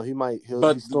 But he still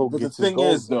gets his goals. But the thing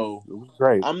is, though,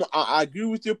 great. I agree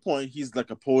with your point. He's like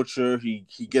a poacher. He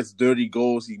gets dirty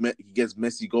goals. He gets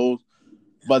messy goals.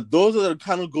 But those are the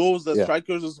kind of goals that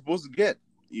strikers are supposed to get.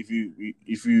 If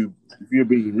you're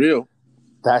being real,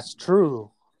 that's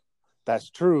true.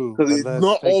 Because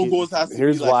not all goals has to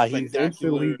be like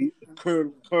spectacular.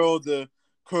 Curl with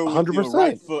 100%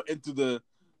 right foot into the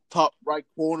top right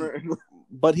corner.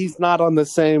 But he's not on the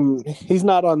same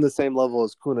level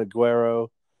as Kun Aguero,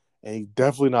 and he's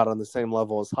definitely not on the same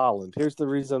level as Haaland. Here's the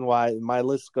reason why my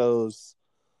list goes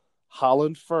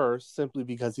Haaland first, simply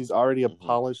because he's already a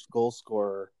polished goal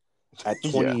scorer at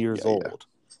 20 years old.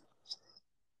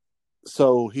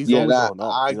 So he's only going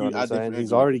up. You know what I'm saying?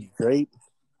 He's already great.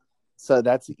 So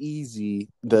that's easy.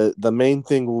 The main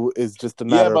thing is just a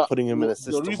matter of putting him in a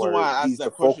system. The reason why I asked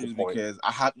that question is because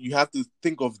you have to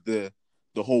think of the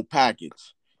whole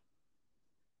package.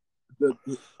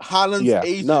 Haaland's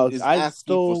agent is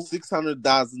asking for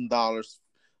 $600,000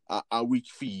 a week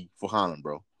fee for Haaland,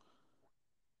 bro.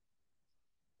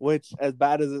 Which, as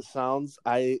bad as it sounds,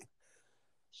 let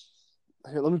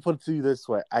me put it to you this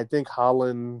way: I think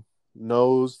Haaland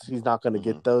knows he's not going to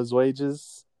get those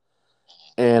wages,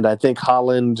 and I think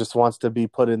Haaland just wants to be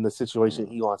put in the situation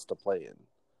he wants to play in.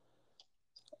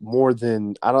 More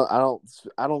than I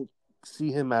don't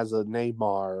see him as a Neymar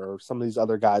or some of these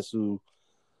other guys who,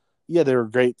 they were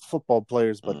great football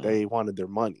players, but they wanted their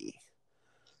money.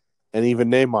 And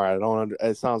even Neymar,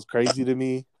 it sounds crazy to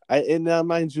me.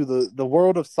 Mind you, the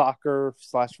world of soccer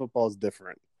 / football is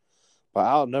different. But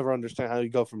I'll never understand how you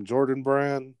go from Jordan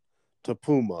Brand to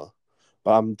Puma.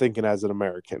 But I'm thinking as an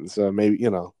American, so maybe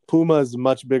Puma is a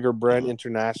much bigger brand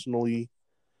internationally.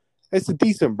 It's a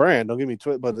decent brand. Don't get me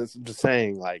twisted, but it's just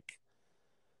saying, like,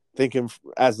 thinking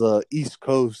as a East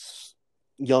Coast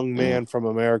young man from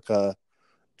America,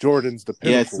 Jordan's the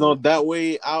pinnacle. Yeah, it's not that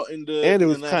way out in the and it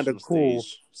was kind of cool.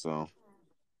 Stage, so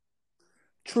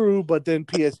true, but then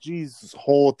PSG's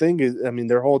whole thing is,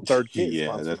 their whole third kit is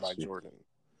sponsored by Jordan.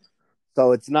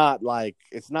 So it's not like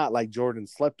Jordan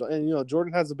slept on. And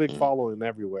Jordan has a big following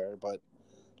everywhere, but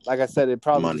like I said, it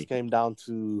probably just came down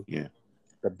to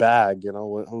the bag,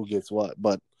 who gets what.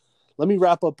 But let me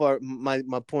wrap up my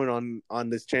point on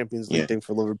this Champions League thing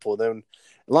for Liverpool. Then,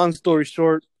 long story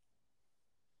short,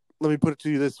 let me put it to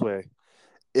you this way: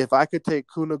 if I could take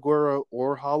Kun Aguero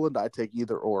or Haaland, I take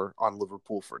either or on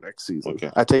Liverpool for next season. Okay.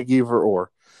 I take either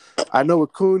or. I know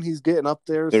with Kun, he's getting up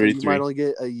there, 33. So you might only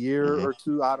get a year or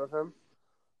two out of him.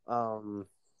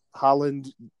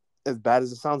 Haaland, as bad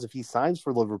as it sounds, if he signs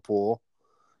for Liverpool,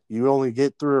 you only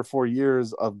get 3 or 4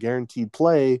 years of guaranteed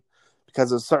play,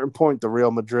 because at a certain point, the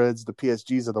Real Madrids, the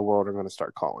PSGs of the world are going to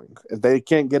start calling. If they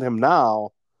can't get him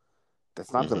now,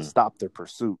 that's not going to stop their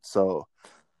pursuit. So,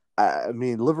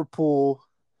 Liverpool,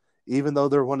 even though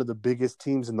they're one of the biggest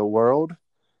teams in the world,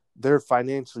 they're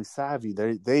financially savvy.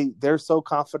 They're so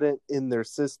confident in their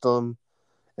system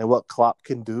and what Klopp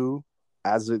can do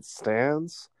as it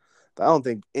stands, I don't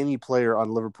think any player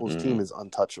on Liverpool's team is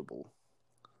untouchable.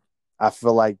 I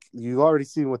feel like you've already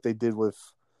seen what they did with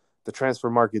the transfer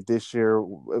market this year. It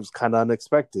was kind of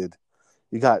unexpected.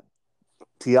 You got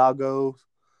Thiago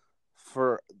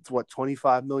for,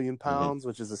 25 million pounds,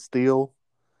 which is a steal.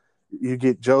 You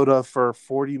get Jota for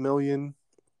 40 million,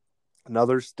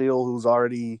 another steal, who's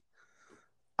already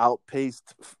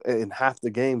outpaced in half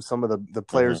the game some of the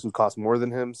players who cost more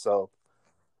than him. So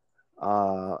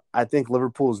I think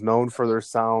Liverpool is known for their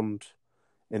sound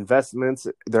investments.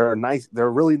 They're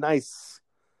really nice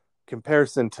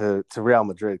comparison to Real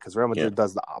Madrid, because Real Madrid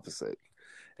does the opposite.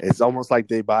 It's almost like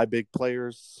they buy big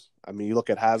players. You look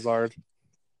at Hazard,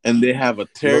 and they have a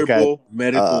terrible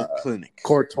medical clinic.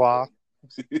 Courtois.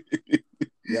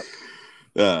 Yep.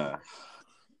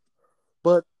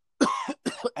 But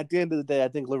at the end of the day, I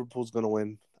think Liverpool's going to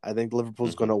win. I think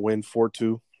Liverpool's going to win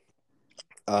 4-2.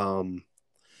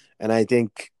 And I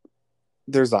think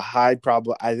there's a high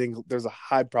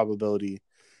probability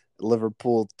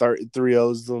Liverpool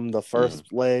 3-0s them the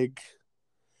first leg,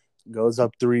 goes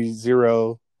up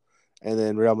 3-0, and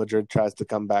then Real Madrid tries to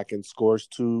come back and scores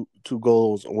two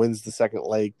goals, wins the second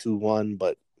leg 2-1.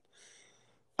 But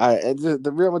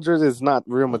the Real Madrid is not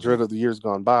Real Madrid of the years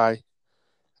gone by.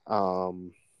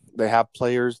 They have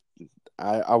players.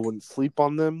 I wouldn't sleep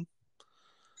on them.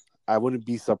 I wouldn't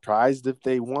be surprised if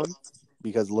they won,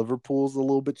 because Liverpool's a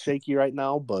little bit shaky right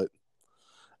now. But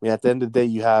at the end of the day,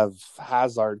 you have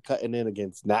Hazard cutting in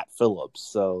against Nat Phillips.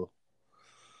 So,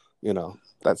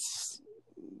 that's,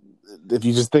 if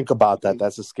you just think about that,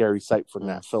 that's a scary sight for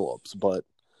Nat Phillips. But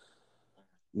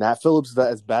Nat Phillips,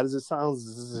 as bad as it sounds,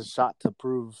 this is a shot to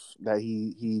prove that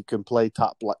he can play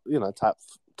top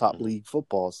league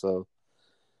football. So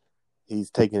he's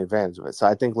taking advantage of it. So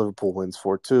I think Liverpool wins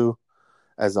 4-2.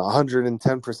 As a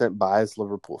 110% biased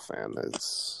Liverpool fan,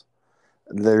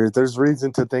 there's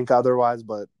reason to think otherwise,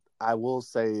 but I will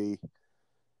say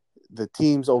the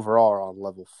teams overall are on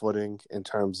level footing in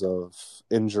terms of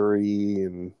injury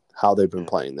and how they've been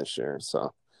playing this year.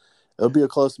 So it'll be a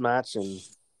close match, and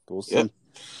we'll see. Yep.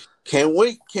 Can't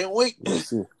wait. We'll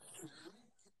see.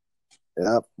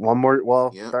 Yep. One more. Well,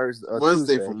 Thursday,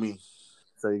 Wednesday Tuesday for me.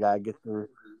 So you gotta get through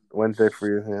Wednesday for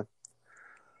you. Yeah.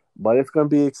 But it's gonna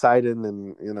be exciting,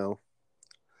 and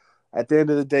at the end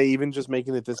of the day, even just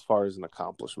making it this far is an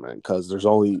accomplishment, because there's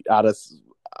only out of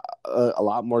a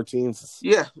lot more teams.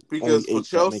 Yeah, because for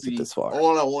Chelsea,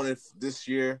 all I wanted this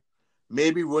year,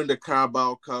 maybe win the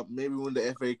Carabao Cup, maybe win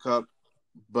the FA Cup,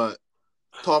 but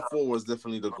top 4 was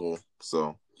definitely the goal.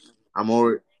 So I'm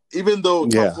already, even though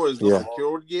top 4 is not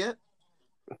secured yet,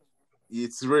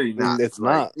 it's really not. It's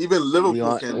not. Even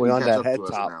Liverpool can catch up to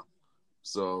us now.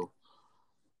 So,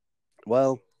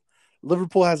 well,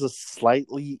 Liverpool has a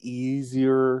slightly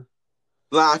easier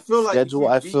I feel like schedule.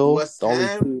 I feel West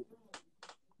Ham,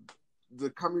 the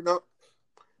coming up.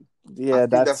 Yeah,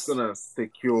 that's gonna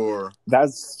secure.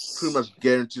 That's pretty much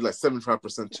guaranteed, like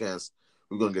 75% chance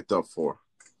we're gonna get top 4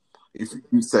 if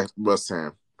we say West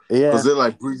Ham. Yeah, because they're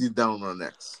like breathing down on our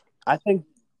necks. I think.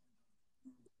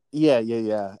 Yeah.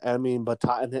 But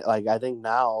Tottenham, I think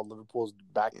now Liverpool's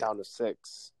back down to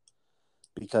 6,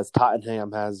 because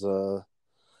Tottenham has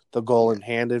the goal in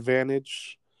hand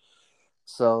advantage.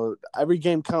 So every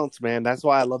game counts, man. That's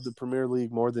why I love the Premier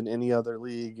League more than any other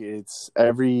league. It's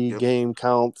every game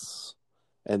counts.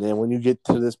 And then when you get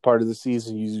to this part of the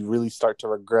season, you really start to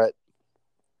regret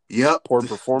poor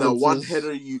performances. The one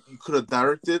header you could have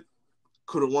directed,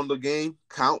 could have won the game,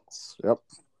 counts. Yep.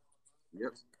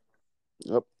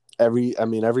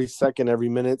 Every second, every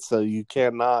minute. So you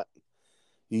cannot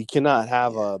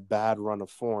have a bad run of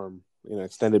form.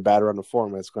 Extended bad run of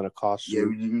form. It's going to cost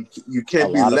you. You can't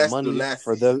a be lot less of money the last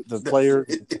for the players.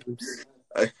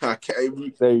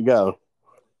 There you go.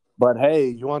 But hey,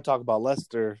 you want to talk about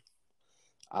Leicester?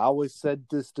 I always said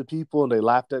this to people, and they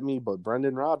laughed at me. But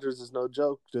Brendan Rodgers is no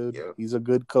joke, dude. Yeah. He's a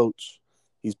good coach.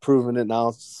 He's proven it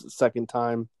now, second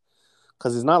time.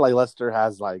 Because it's not like Leicester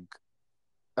has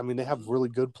they have really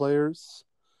good players,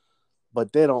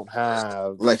 but they don't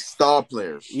have star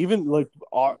players. Even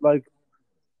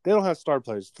they don't have star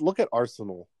players. Look at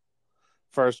Arsenal.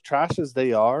 For as trash as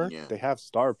they are, they have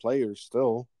star players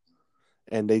still,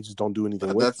 and they just don't do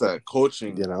anything with them. That's a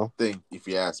coaching thing, if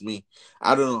you ask me.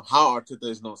 I don't know how Arteta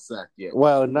is not sacked yet.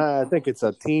 Well, I think it's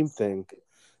a team thing.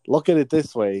 Look at it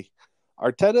this way.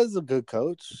 Arteta is a good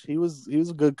coach. He was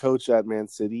a good coach at Man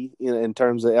City in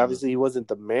terms of, obviously he wasn't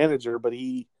the manager, but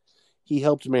he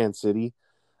helped Man City.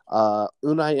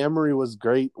 Unai Emery was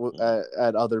great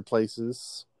at other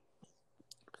places.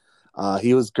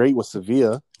 He was great with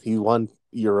Sevilla. He won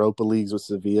Europa Leagues with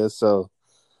Sevilla. So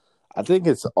I think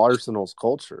it's Arsenal's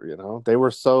culture, They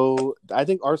were I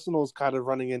think Arsenal's kind of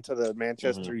running into the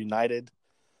Manchester United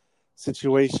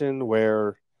situation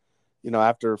where,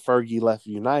 after Fergie left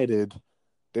United,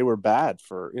 they were bad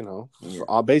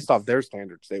based off their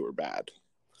standards, they were bad.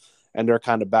 And they're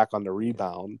kind of back on the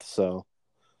rebound. So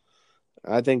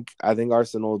I think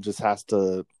Arsenal just has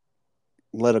to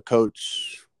let a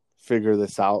coach figure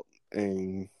this out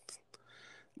and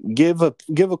give a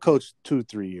coach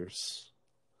 2-3 years.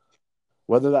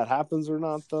 Whether that happens or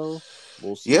not, though,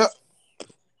 we'll see. Yep.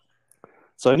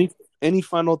 So any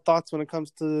final thoughts when it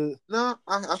comes to I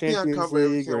think I cover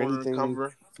everything or anything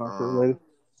cover. Related?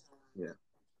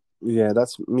 Yeah,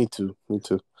 that's me too.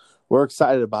 We're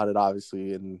excited about it,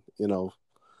 obviously, and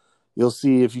you'll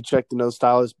see if you check the No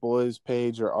Stylist Boys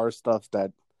page or our stuff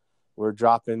that we're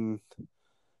dropping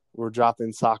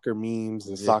soccer memes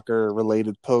and soccer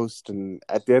related posts, and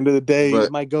at the end of the day,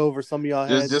 it might go over some of y'all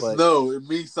heads. Just know it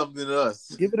means something to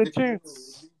us. Give it a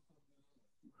chance.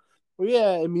 Well,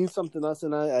 yeah, it means something to us,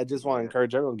 and I just want to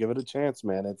encourage everyone, give it a chance,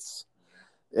 man. It's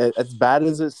as bad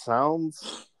as it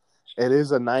sounds, it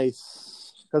is a nice,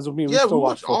 because we still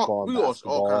watch football, we watch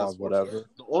all kinds of sports, whatever.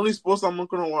 The only sports I'm not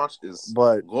gonna watch is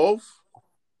golf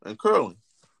and curling.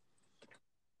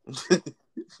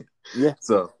 Yeah,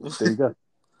 so there you go.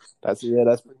 That's pretty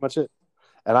much it.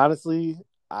 And honestly,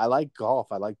 I like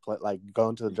golf. I like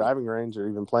going to the driving range or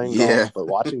even playing golf, but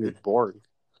watching is boring.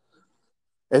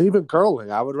 And even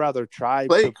curling, I would rather try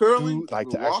to curling,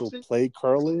 to actually play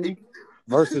curling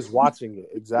versus watching it.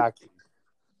 Exactly.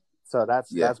 So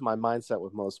that's my mindset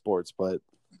with most sports. But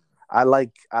I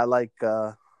like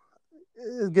it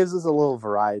gives us a little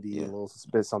variety, a little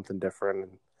bit something different.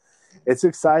 And it's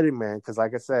exciting, man, because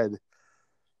like I said,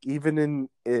 even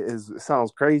it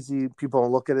sounds crazy. People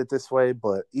don't look at it this way,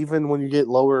 but even when you get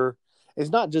lower, it's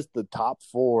not just the top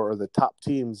 4 or the top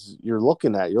teams you're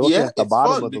looking at. You're looking at the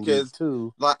bottom of the league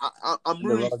too. I'm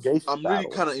really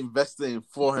kind of investing in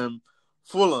Fulham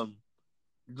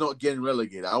not getting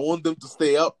relegated. I want them to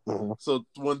stay up. Mm-hmm. So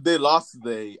when they lost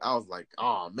today, I was like,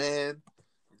 oh man.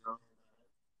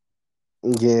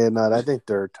 Yeah, no, I think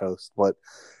they're toast. But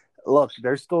look,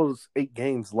 there's still 8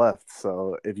 games left.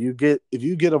 So if you get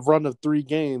a run of 3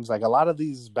 games, like a lot of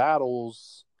these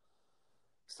battles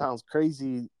sounds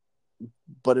crazy,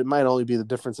 but it might only be the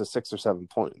difference of 6 or 7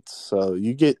 points. So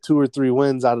you get 2 or 3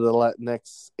 wins out of the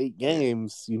next 8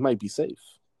 games, you might be safe.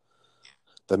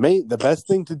 The best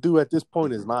thing to do at this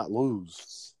point is not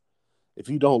lose. If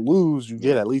you don't lose, you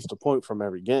get at least a point from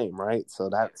every game, right? So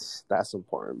that's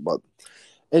important. But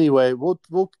anyway, we'll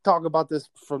talk about this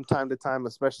from time to time,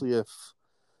 especially if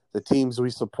the teams we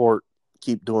support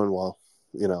keep doing well.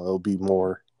 It'll be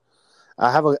more.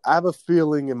 I have a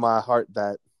feeling in my heart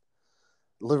that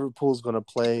Liverpool's going to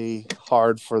play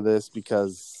hard for this,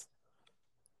 because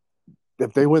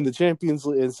if they win the Champions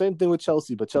League, and same thing with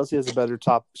Chelsea, but Chelsea has a better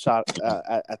top shot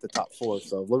at the top 4.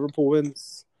 So if Liverpool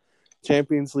wins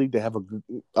Champions League, they have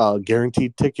a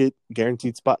guaranteed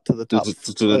spot to the top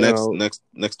to the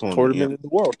next tournament in the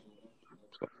world.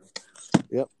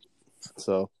 Yep.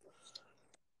 So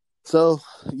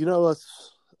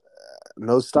us,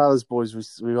 No Stylist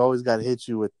Boys, we always got to hit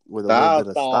you with a little bit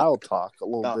of style talk, a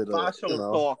little bit of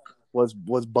talk. was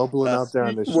bubbling out there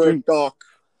on the street streets. talk.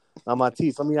 Now,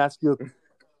 Matisse, let me ask you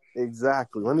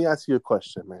exactly. Let me ask you a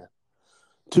question, man.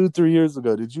 2-3 years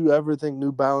ago, did you ever think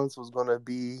New Balance was going to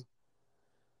be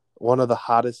one of the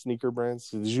hottest sneaker brands?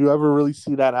 Did you ever really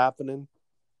see that happening?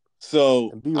 So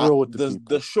and be real with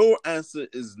the short answer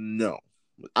is no.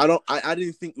 I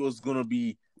didn't think it was gonna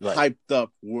be hyped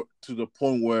up to the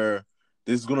point where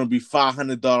there's gonna be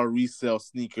 $500 resale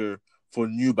sneaker for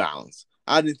New Balance.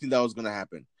 I didn't think that was gonna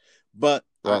happen. But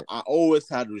I always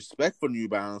had respect for New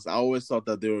Balance. I always thought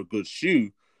that they were a good shoe,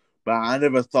 but I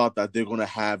never thought that they're gonna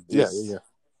have this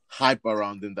hype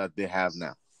around them that they have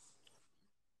now.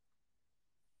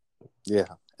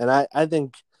 Yeah, and I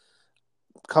think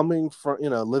coming from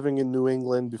living in New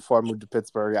England before I moved to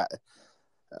Pittsburgh,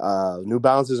 New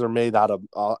Balances are made out of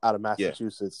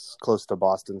Massachusetts, close to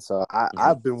Boston. So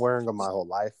I've been wearing them my whole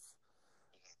life,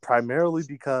 primarily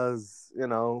because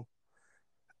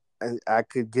I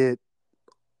could get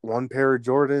one pair of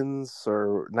Jordans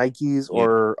or Nikes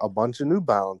or a bunch of New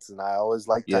Balance, and I always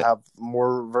like to have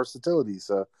more versatility.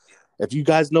 So if you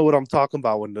guys know what I'm talking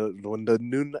about, when the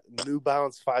New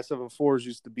Balance 574s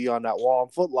used to be on that wall in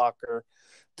Foot Locker,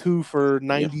 2 for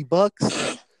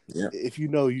 $90. Yeah. If you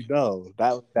know,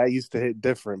 that used to hit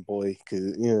different, boy.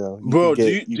 Because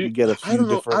you could get a few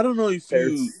different. I don't know if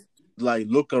you like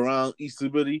look around East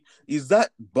Liberty. Is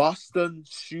that Boston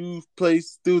shoe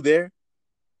place still there?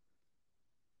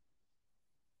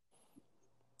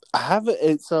 I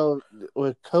haven't. So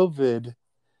with COVID,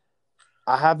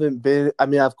 I haven't been. I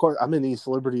mean, of course, I'm in East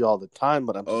Liberty all the time,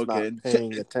 but I'm just not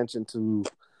paying attention to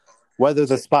whether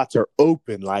the spots are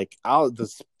open. Like the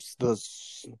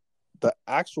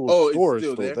actual store is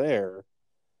still there.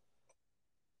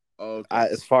 Okay.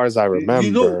 As far as I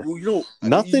remember,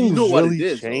 nothing's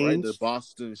really changed. Though, right? The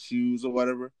Boston shoes or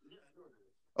whatever.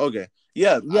 Okay,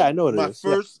 yeah, I know it my is.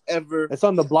 First ever. It's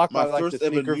on the block by my first the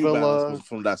ever New Balance was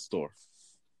from that store.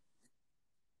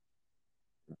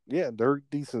 Yeah, they're a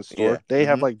decent store. They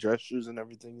have like dress shoes and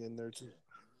everything in there too.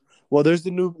 Well, there's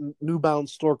the New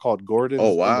Balance store called Gordon's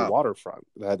in the waterfront.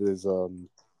 That is a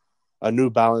New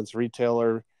Balance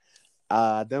retailer.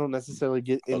 They don't necessarily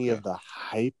get any of the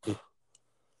hype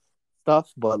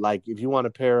stuff, but like if you want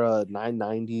a pair of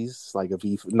 990s, like a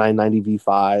 990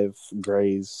 V5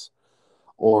 grays,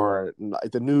 or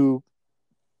the new,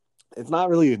 it's not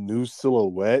really a new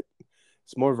silhouette.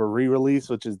 It's more of a re-release,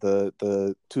 which is the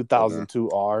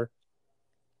 2002 R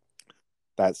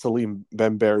that Salim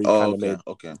Benberry kind of made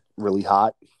really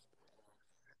hot.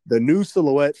 The new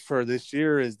silhouette for this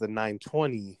year is the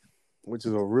 920, which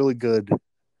is a really good,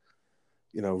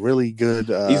 really good.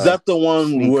 Is that the one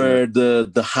sneaker where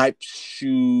the hype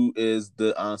shoe is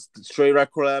the Stray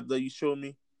Rat collab that you showed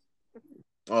me?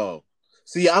 Oh,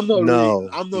 see, I'm not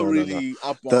really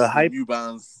up on the New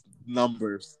Balance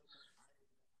numbers.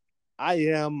 I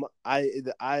am.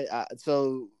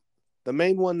 So the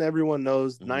main one everyone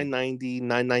knows, 990,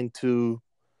 992,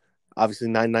 obviously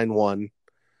 991.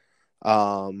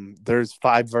 There's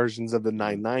 5 versions of the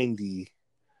 990.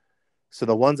 So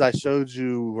the ones I showed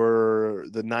you were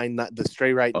the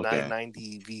Stray Right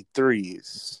 990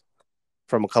 V3s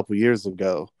from a couple years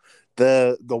ago.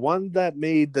 The one that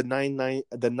made the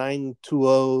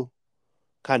 920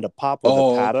 kind of pop with the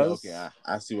Patas. Okay.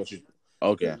 I see what you.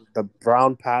 Okay. The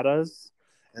brown Patas,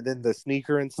 and then the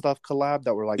sneaker and stuff collab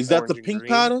that were like. Is that the pink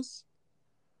Patas?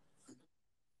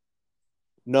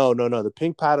 No. The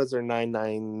pink Patas are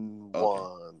 991s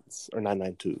or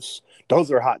 992s.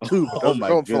 Those are hot too, but those are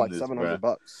going for like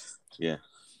 $700. Yeah.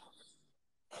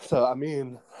 So I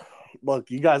mean,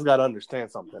 look, you guys got to understand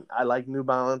something. I like New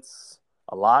Balance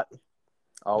a lot.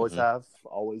 I always have,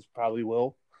 always probably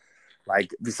will.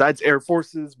 Like, besides Air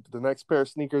Forces, the next pair of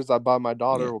sneakers I buy my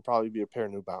daughter will probably be a pair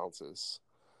of New Balances.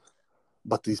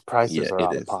 But these prices are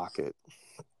out of pocket.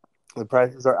 The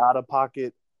prices are out of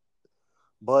pocket.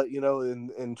 But,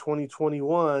 in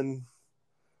 2021,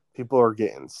 people are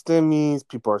getting stimmies.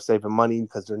 People are saving money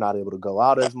because they're not able to go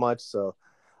out as much. So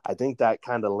I think that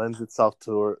kind of lends itself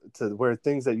to where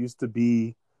things that used to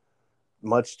be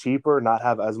much cheaper, not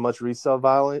have as much resale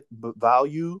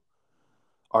value,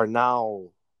 are now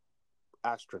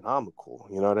astronomical.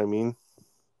 You know what I mean?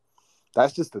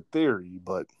 That's just a theory,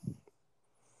 but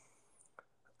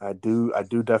I do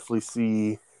definitely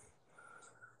see.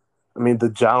 I mean, the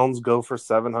Jowns go for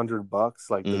 $700,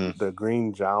 like the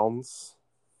green Jowns.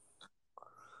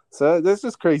 So that's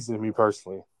just crazy to me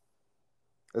personally.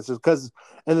 It's just because,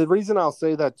 and the reason I'll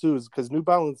say that too is because New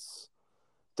Balance,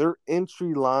 their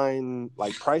entry line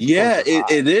price. Yeah,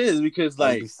 it is because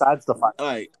besides the fact,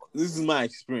 this is my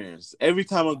experience. Every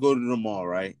time I go to the mall,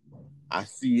 right, I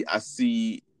see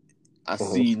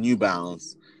New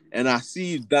Balance, and I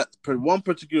see that one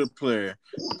particular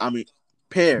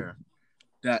pair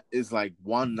that is like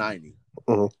 $190.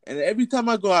 Mm-hmm. And every time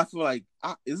I go, I feel like,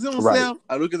 is it on Right. sale?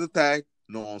 I look at the tag,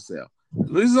 no on sale.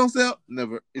 Is it on sale?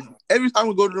 Never. Every time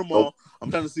I go to the mall, I'm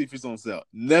trying to see if it's on sale.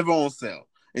 Never on sale.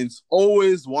 And it's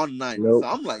always $190. Nope. So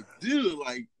I'm like, dude,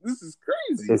 like, this is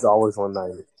crazy. It's always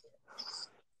 $190.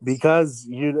 Because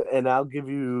and I'll give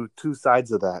you two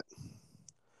sides of that.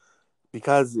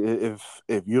 Because if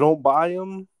you don't buy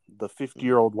them, the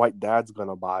 50-year-old white dad's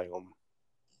gonna buy them,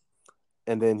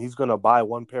 and then he's gonna buy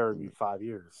one pair every 5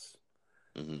 years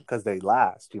because they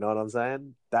last. You know what I'm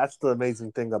saying? That's the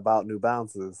amazing thing about New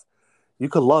Balances. You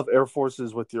could love Air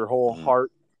Forces with your whole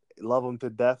heart, love them to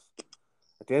death.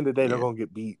 At the end of the day, they're gonna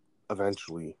get beat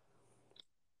eventually.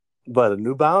 But a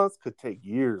New Balance could take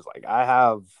years. Like I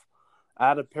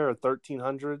had a pair of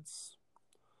 1300s.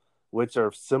 Which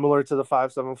are similar to the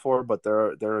 574, but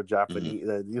they're a Japanese.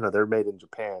 They're made in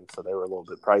Japan, so they were a little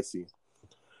bit pricey.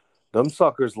 Them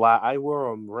suckers, I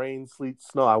wore them rain, sleet,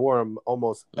 snow. I wore them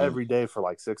almost every day for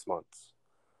like 6 months.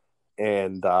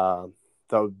 And the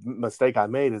mistake I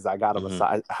made is I got them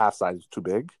a half size too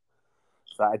big.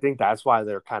 So I think that's why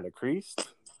they're kind of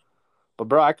creased. But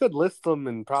bro, I could list them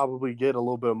and probably get a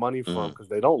little bit of money for them because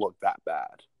they don't look that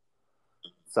bad.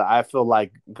 So I feel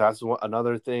like that's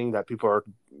another thing that people are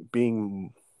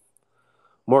being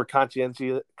more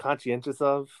conscientious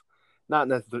of. Not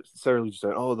necessarily just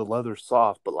saying, oh, the leather's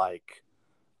soft, but like,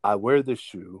 I wear this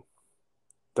shoe.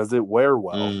 Does it wear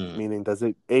well? Meaning, does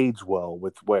it age well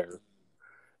with wear?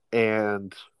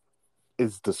 And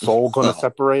is the sole going to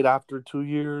separate after 2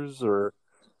 years? Or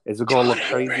is it going to look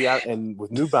crazy out? And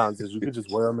with New Balances, you could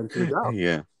just wear them into the ground.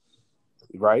 Yeah.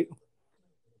 Right?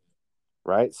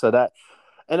 So that...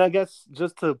 And I guess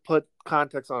just to put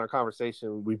context on our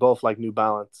conversation, we both like New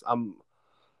Balance.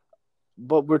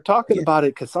 But we're talking about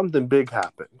it because something big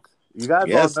happened. You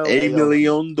guys all know $1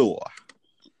 million.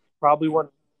 Probably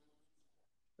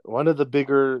one of the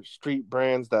bigger street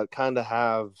brands that kind of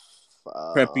have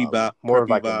more of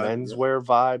like a menswear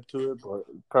vibe to it, or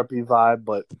preppy vibe.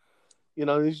 But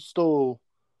it's still.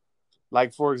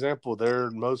 Like, for example,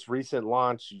 their most recent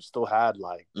launch, you still had,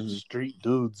 like, street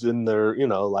dudes in there,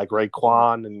 like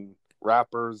Raekwon and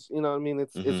rappers. You know what I mean?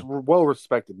 It's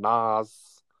well-respected.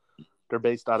 Nas, they're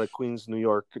based out of Queens, New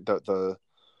York. The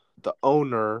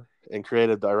owner and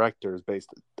creative director is based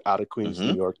out of Queens,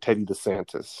 New York, Teddy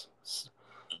DeSantis.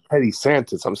 Teddy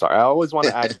Santis, I'm sorry. I always want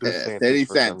to add DeSantis Teddy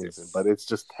for some reason, but it's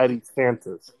just Teddy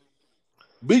Santis.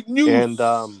 Big news. And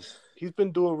he's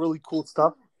been doing really cool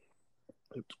stuff.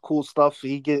 It's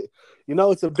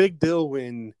a big deal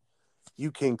when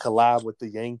you can collab with the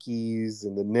Yankees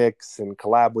and the Knicks and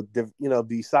collab with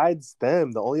besides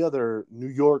them, the only other New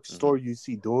York store you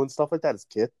see doing stuff like that is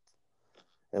Kith,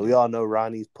 and we all know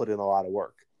Ronnie's put in a lot of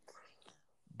work.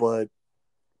 But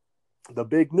the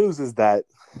big news is that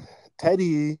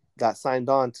Teddy got signed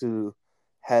on to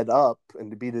head up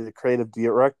and to be the creative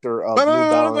director of New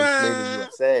Balance Made in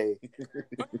USA.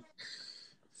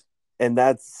 And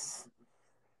that's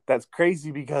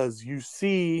crazy because you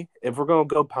see, if we're going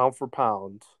to go pound for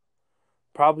pound,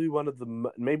 probably one of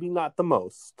the, maybe not the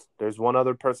most, there's one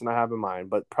other person I have in mind,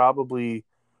 but probably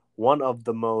one of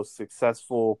the most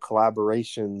successful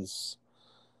collaborations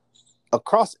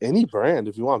across any brand,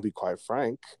 if you want to be quite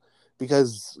frank.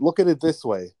 Because look at it this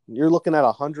way. You're looking at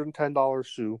a $110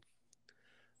 shoe,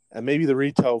 and maybe the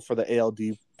retail for the ALD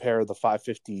pair of the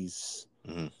 550s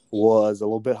was a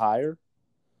little bit higher.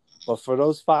 But for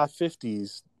those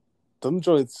 550s, them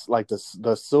joints, like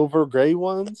the silver gray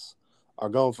ones, are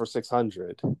going for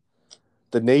 $600.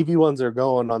 The navy ones are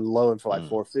going on low and for like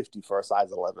 $450 for a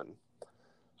size 11.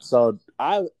 So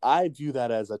I view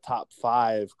that as a top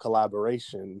 5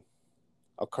 collaboration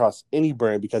across any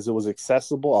brand because it was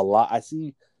accessible a lot.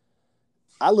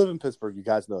 I live in Pittsburgh. You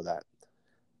guys know that.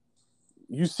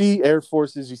 You see Air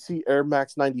Forces, you see Air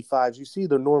Max 95s, you see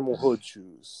the normal hood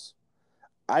shoes.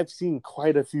 I've seen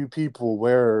quite a few people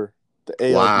wear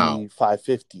the ALD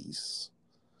 550s,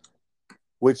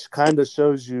 which kind of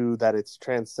shows you that it's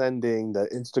transcending the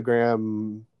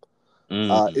Instagram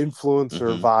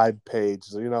influencer vibe page,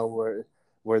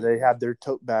 where they have their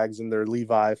tote bags and their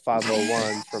Levi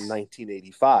 501s from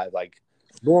 1985. Like,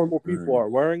 normal people are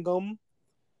wearing them,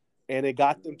 and it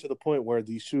got them to the point where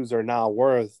these shoes are now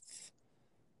worth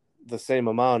the same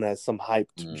amount as some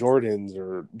hyped Jordans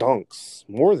or Dunks.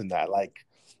 More than that. Like,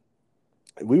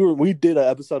 we did an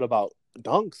episode about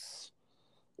Dunks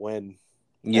when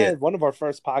one of our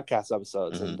first podcast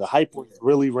episodes, and the hype was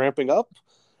really ramping up.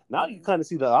 Now you kind of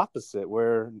see the opposite,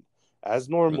 where as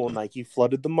normal, Nike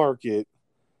flooded the market,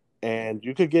 and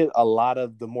you could get a lot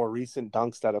of the more recent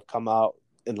Dunks that have come out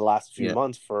in the last few Yeah.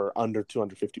 months for under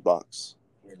 $250.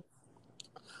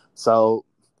 So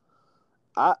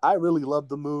I really love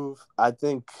the move. I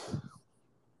think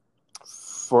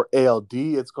for ALD,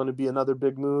 it's going to be another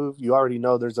big move. You already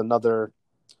know there's another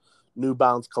New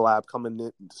Balance collab coming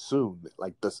in soon,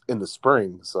 like this in the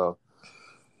spring. So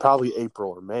probably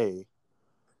April or May.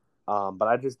 But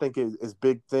I just think it's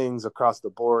big things across the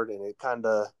board, and it kind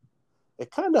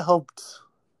of helped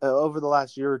over the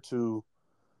last year or two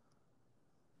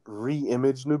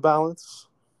re-image New Balance.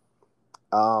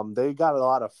 They got a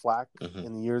lot of flack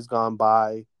in the years gone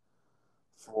by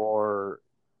for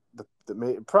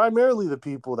primarily the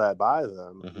people that buy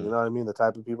them. You know what I mean? The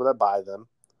type of people that buy them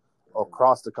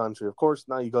across the country. Of course,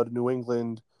 now you go to New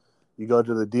England, you go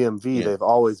to the DMV, they've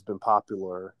always been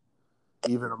popular,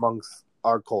 even amongst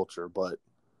our culture. But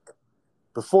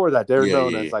before that, they're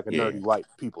known as like a nerdy white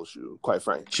people shoe, quite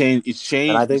frankly. It's changed.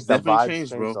 And I think it's the definitely vibes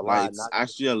changed, bro. a lot. Like, it's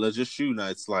actually a legit shoe now.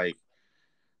 It's like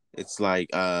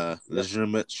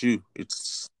legitimate shoe.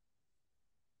 It's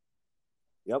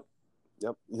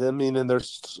Yep. I mean, and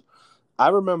I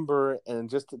remember, and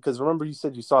just because remember you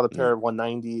said you saw the pair of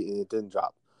 190 and it didn't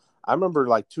drop. I remember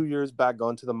like 2 years back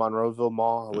going to the Monroeville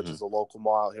Mall, which is a local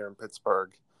mall out here in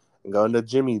Pittsburgh, and going to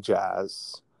Jimmy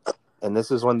Jazz. And this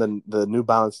is when the New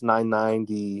Balance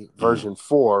 990 version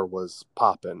 4 was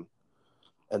popping.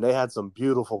 And they had some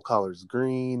beautiful colors: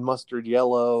 green, mustard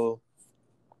yellow,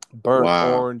 burnt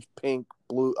orange, pink,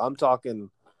 blue. I'm talking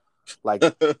like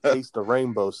Taste the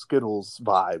Rainbow Skittles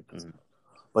vibe.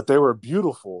 But they were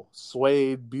beautiful.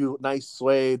 Suede, nice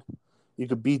suede. You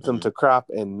could beat them to crap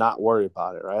and not worry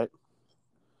about it, right?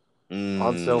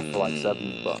 On sale for like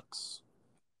 $70.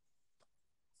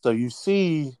 So you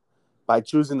see, by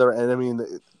choosing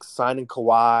signing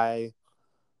Kawhi,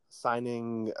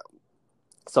 signing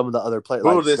some of the other players.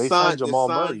 Bro, like they signed Jamal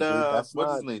Murray, dude. That's what's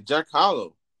not his name? Jack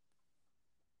Harlow.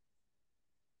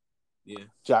 Yeah.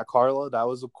 Jack Harlow. That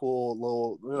was a cool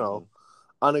little,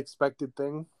 unexpected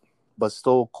thing, but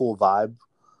still a cool vibe.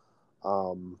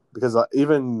 Because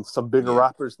even some bigger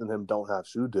rappers than him don't have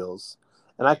shoe deals.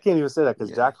 And I can't even say that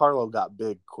because Jack Harlow got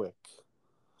big quick.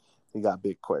 He got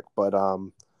big quick. But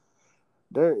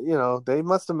they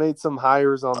must have made some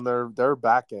hires on their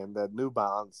back end at New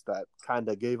Balance that kind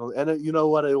of gave them. And you know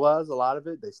what it was? A lot of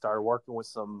it, they started working with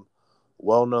some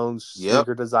well-known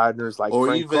sneaker designers like or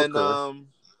Frank even Cooker.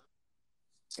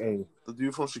 The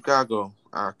dude from Chicago.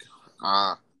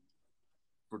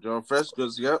 For Joe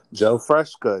Freshgoods, Joe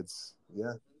Freshgoods,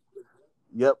 yeah.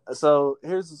 Yep. So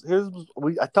here's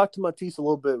I talked to Matisse a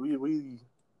little bit. We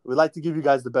like to give you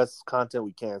guys the best content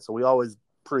we can, so we always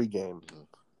pregame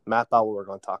map out what we're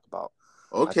going to talk about.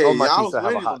 Okay, I was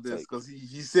waiting on this because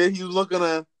he said he was not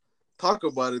gonna talk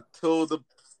about it till the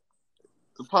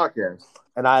podcast.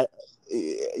 And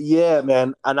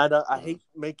man, and I hate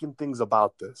making things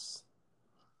about this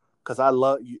because I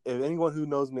love you. If anyone who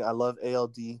knows me, I love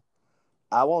ALD.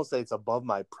 I won't say it's above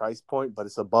my price point, but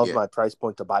it's above my price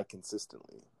point to buy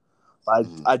consistently.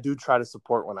 I do try to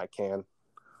support when I can.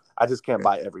 I just can't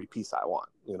buy every piece I want.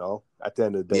 At the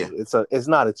end of the day, it's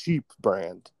not a cheap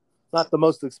brand, not the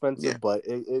most expensive, but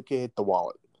it can hit the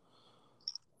wallet.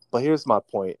 But here's my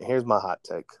point. Here's my hot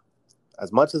take.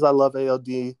 As much as I love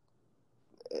ALD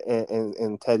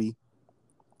and Teddy,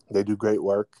 they do great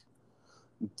work.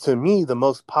 To me, the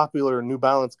most popular New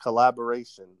Balance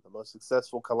collaboration, the most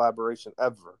successful collaboration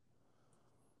ever,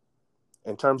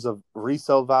 in terms of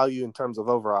resale value, in terms of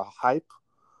overall hype,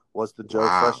 was the Joe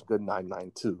Freshgood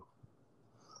 992.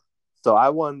 So I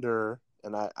wonder,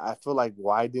 and I feel like,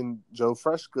 why didn't Joe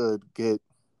Freshgood get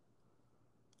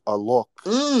a look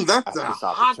that's at a this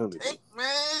opportunity? Hot take,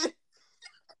 man.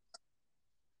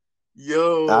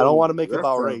 Yo, I don't want to make it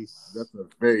about race. That's a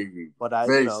very, but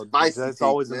spicy that's take,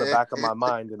 always man. in the back of my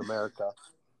mind in America.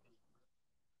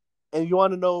 And you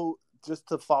want to know, just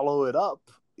to follow it up,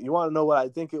 you want to know what I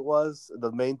think it was?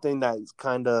 The main thing that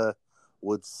kind of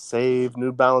would save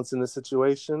New Balance in this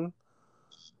situation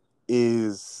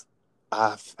is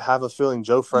I have a feeling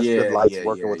Joe Freshgood likes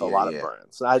working with a lot of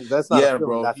brands. That's not a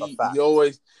feeling, that's a fact.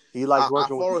 He likes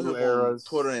working with New Eras. On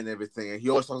Twitter and everything, and he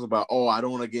always talks about, I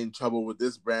don't want to get in trouble with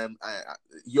this brand.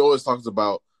 He always talks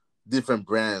about different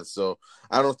brands, so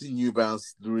I don't think New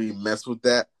Balance really mess with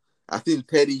that. I think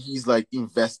Teddy, he's like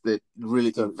invested in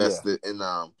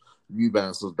New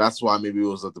Balance, so that's why maybe it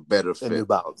was the better fit. New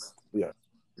Balance, yeah.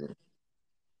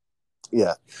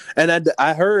 And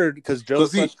I heard because Joe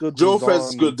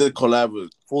Freshgood did collab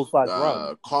with Full Size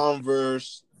Run,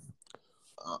 Converse.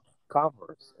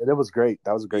 And it was great.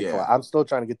 That was a great collab. I'm still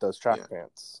trying to get those track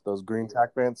pants, those green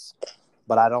track pants,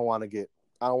 but I don't want to get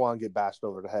bashed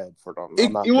over the head for them.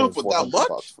 I'm not you paying want for that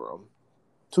much for them.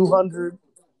 200.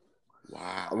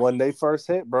 Wow. when they first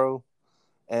hit, bro.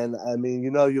 And I mean,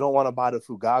 you don't want to buy the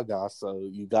Fugaga, so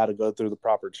you got to go through the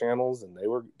proper channels, and they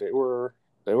were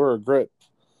a grip.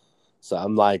 So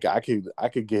I'm like, I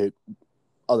could get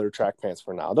other track pants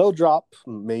for now. They'll drop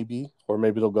maybe, or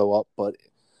maybe they'll go up. But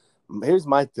here's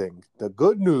my thing: the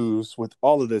good news with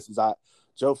all of this is that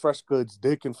Joe Freshgoods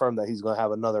did confirm that he's going to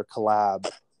have another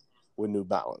collab with New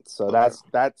Balance. So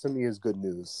that to me is good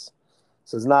news.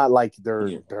 So it's not like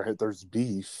there's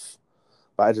beef,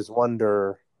 but I just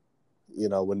wonder.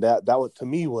 When that to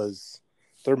me was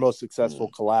their most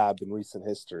successful collab in recent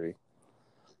history.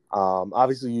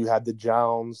 Obviously you had the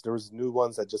Jones. There was new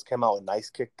ones that just came out with nice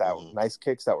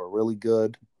kicks that were really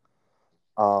good.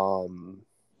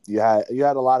 You had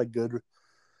a lot of good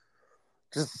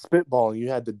just spitballing. You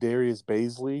had the Darius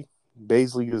Baisley.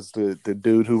 Baisley is the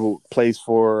dude who plays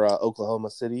for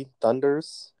Oklahoma City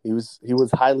Thunders. He was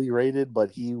highly rated,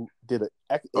 but he did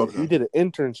an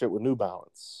internship with New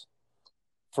Balance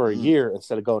for a year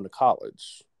instead of going to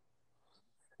college.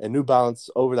 And New Balance,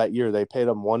 over that year, they paid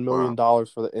him $1 million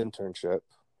for the internship.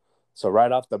 So right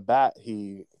off the bat,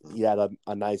 he had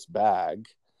a nice bag.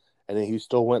 And then he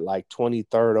still went like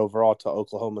 23rd overall to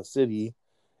Oklahoma City.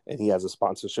 And he has a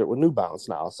sponsorship with New Balance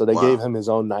now. So they gave him his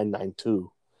own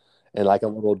 992. And like a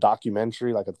little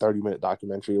documentary, like a 30-minute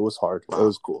documentary. It was hard. Wow. It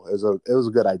was cool. It was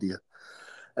a good idea.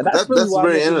 And that's really why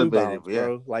very I innovative, New Balance,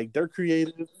 bro. Like, they're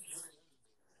creative.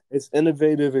 It's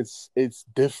innovative. It's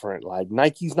different. Like,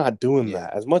 Nike's not doing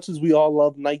that. As much as we all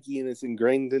love Nike and it's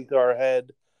ingrained into our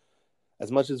head,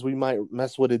 as much as we might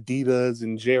mess with Adidas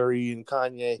and Jerry and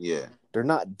Kanye, they're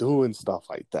not doing stuff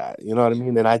like that. You know what I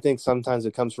mean? And I think sometimes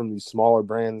it comes from these smaller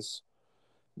brands.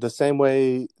 The same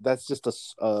way, that's just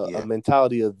a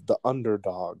mentality of the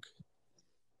underdog,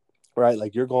 right?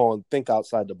 Like, you're going to think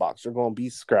outside the box. You're going to be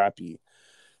scrappy.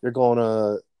 You're going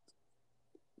to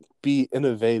be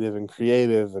innovative and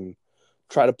creative and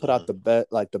try to put out the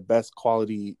best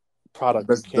quality product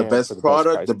the best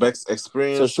product, the best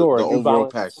experience, so sure, the overall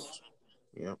package.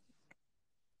 The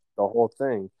whole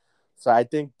thing. So I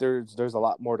think there's a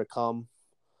lot more to come.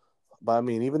 But I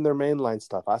mean, even their mainline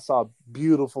stuff. I saw a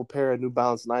beautiful pair of New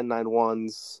Balance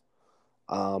 991s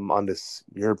on this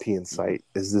European site.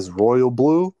 Is this royal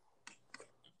blue?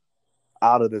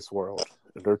 Out of this world.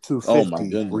 They're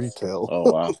 $250 retail.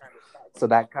 Oh wow. So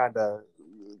that kind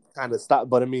of stopped.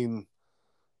 But I mean,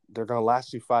 they're gonna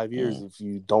last you 5 years if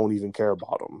you don't even care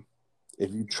about them.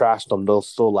 If you trash them, they'll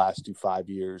still last you 5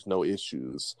 years, no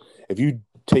issues. If you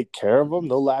take care of them,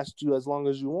 they'll last you as long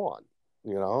as you want.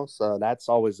 So that's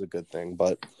always a good thing.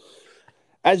 But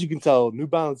as you can tell, New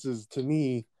Balance is, to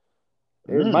me,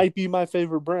 it might be my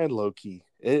favorite brand, low key.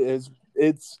 It's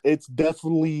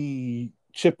definitely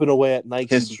chipping away at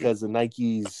Nike because of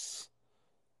Nike's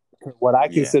what I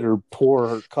consider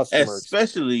poor customer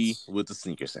especially with the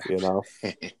sneakers app.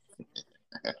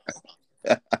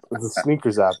 The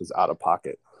sneakers app is out of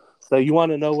pocket. So you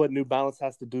want to know what New Balance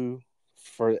has to do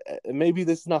for, maybe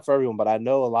this is not for everyone, but I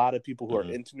know a lot of people who are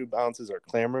into New Balances are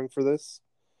clamoring for this.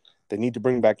 They need to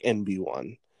bring back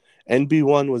NB1.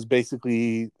 NB1 was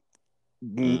basically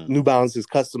New Balance's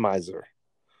customizer.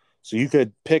 So you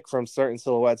could pick from certain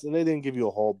silhouettes, and they didn't give you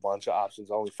a whole bunch of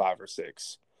options, only 5 or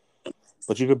 6.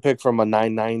 But you could pick from a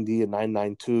 990, a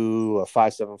 992, a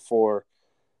 574,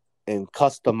 and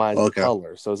customize the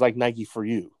color. So it's like Nike for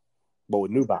you, but with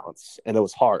New Balance. And it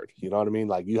was hard. You know what I mean?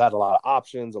 Like, you had a lot of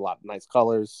options, a lot of nice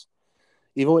colors.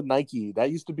 Even with Nike,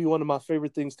 that used to be one of my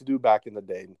favorite things to do back in the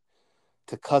day,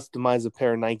 to customize a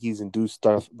pair of Nikes and do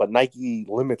stuff. But Nike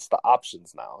limits the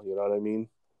options now. You know what I mean?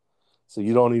 So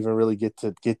you don't even really get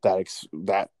to get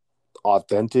that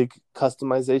authentic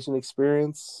customization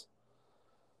experience.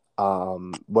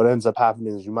 What ends up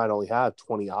happening is you might only have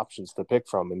 20 options to pick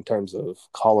from in terms of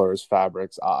colors,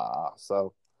 fabrics.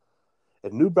 So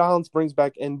if New Balance brings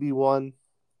back NB1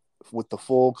 with the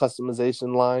full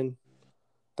customization line,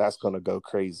 that's going to go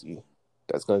crazy.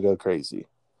 Because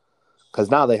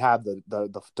now they have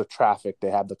the traffic,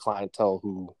 they have the clientele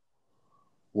who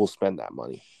will spend that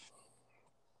money.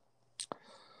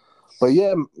 But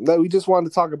yeah, we just wanted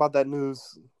to talk about that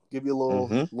news, give you a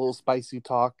little spicy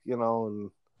talk,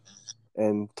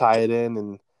 and tie it in,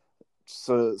 and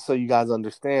so you guys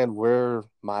understand where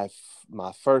my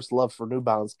first love for New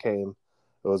Balance came.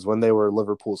 It was when they were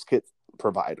Liverpool's kit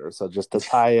provider. So just to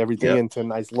tie everything into a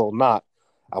nice little knot,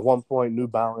 at one point New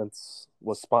Balance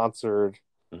was sponsored.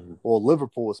 Well,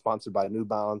 Liverpool was sponsored by New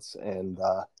Balance, and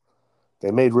they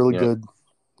made really good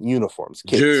uniforms,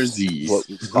 kits, jerseys, what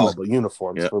we call the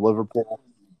uniforms for Liverpool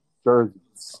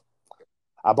jerseys.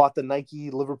 I bought the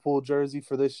Nike Liverpool jersey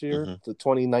for this year, the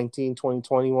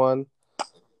 2019-2021.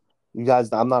 You guys,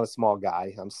 I'm not a small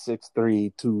guy. I'm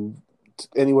 6'3",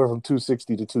 anywhere from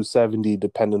 260 to 270,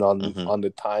 depending Mm-hmm. on the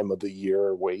time of the year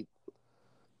or weight.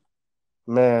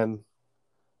 Man,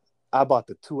 I bought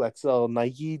the 2XL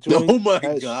Nike Oh joint. my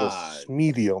That's god. just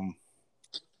medium.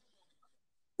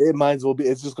 It might as well be.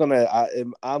 It's just gonna.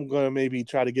 I'm gonna maybe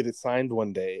try to get it signed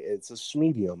one day. It's a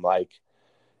medium. Like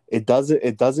it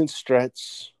doesn't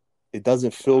stretch. It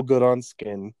doesn't feel good on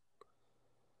skin.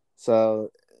 So,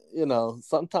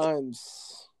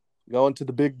 sometimes going to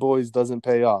the big boys doesn't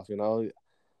pay off. If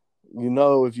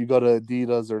you go to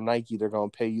Adidas or Nike, they're gonna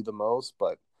pay you the most.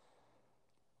 But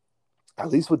at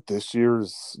least with this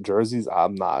year's jerseys,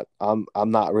 I'm not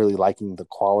really liking the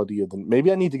quality of them.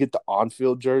 Maybe I need to get the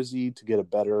on-field jersey to get a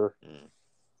better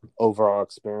overall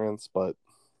experience.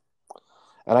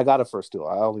 And I got it for a steal.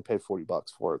 I only paid $40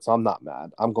 for it, so I'm not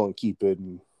mad. I'm going to keep it,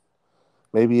 and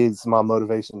maybe it's my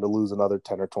motivation to lose another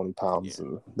 10 or 20 pounds,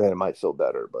 and then it might feel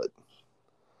better. But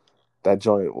that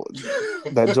joint,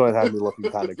 that joint had me looking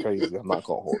kind of crazy. I'm not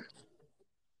gonna hold.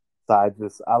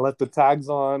 So I left the tags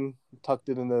on, tucked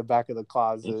it in the back of the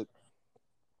closet.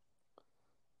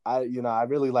 I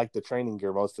really like the training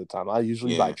gear most of the time. I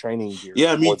usually buy Yeah. training gear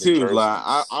Yeah, me more than too. Like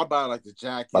jerseys, I'll buy like the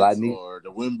but I jackets need. or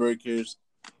the windbreakers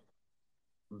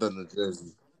than the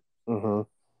jersey. Mm-hmm.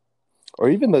 Or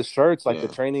even the shirts, like the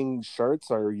Yeah. training shirts,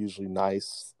 are usually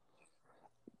nice.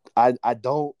 I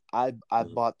don't. I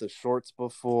Mm-hmm. bought the shorts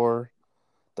before.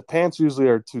 The pants usually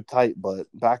are too tight, but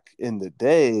back in the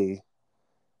day,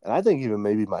 and I think even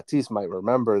maybe Matisse might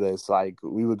remember this. Like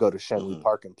we would go to Shenley Mm-hmm.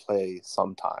 Park and play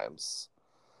sometimes.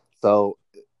 So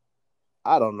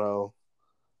I don't know.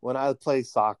 When I play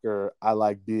soccer, I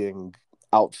like being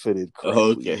outfitted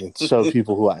correctly Okay. and show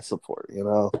people who I support.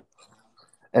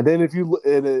 And then if you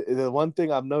the one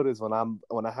thing I've noticed when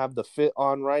I have the fit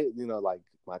on right, like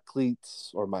my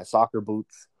cleats or my soccer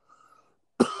boots,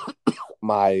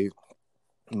 my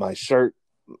my shirt,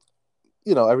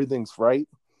 everything's right.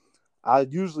 I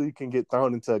usually can get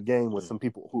thrown into a game with some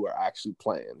people who are actually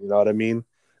playing. You know what I mean?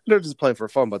 They're just playing for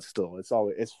fun, but still,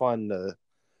 it's fun to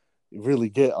really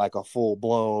get like a full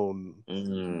blown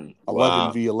Mm-hmm. 11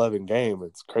 Wow. v 11 game.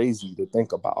 It's crazy to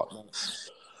think about.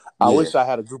 I Yeah. wish I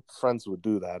had a group of friends who would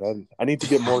do that. And I need to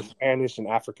get more Spanish and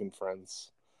African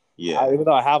friends. Yeah. Even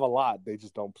though I have a lot, they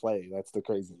just don't play. That's the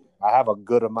crazy thing. I have a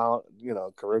good amount,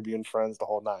 Caribbean friends, the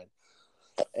whole nine.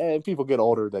 And people get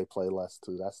older, they play less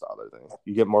too. That's the other thing.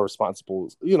 You get more responsible.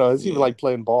 It's even Yeah. like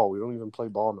playing ball. We don't even play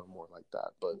ball no more like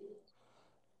that. But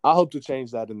I hope to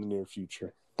change that in the near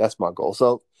future. That's my goal.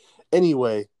 So,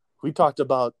 anyway, we talked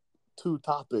about two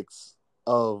topics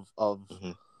of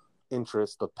Mm-hmm.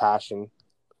 interest, of passion.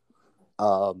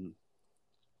 Um,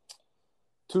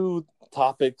 Two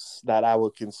topics that I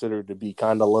would consider to be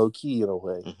kind of low key in a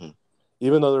way, Mm-hmm.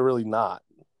 even though they're really not.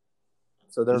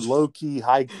 So they're low key,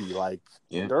 high key. Like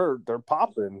Yeah. they're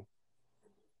popping,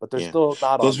 but they're Yeah. still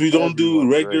not Because on we don't do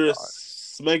everyone's regular radar.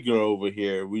 smegular over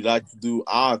here. We like to do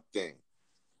our thing.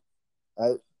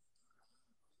 I,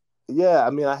 yeah, I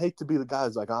mean, I hate to be the guy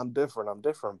who's like, I'm different,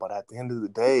 but at the end of the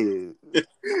day,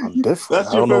 I'm different. That's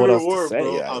I your don't know what favorite else to word, say.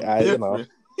 bro. I'm different.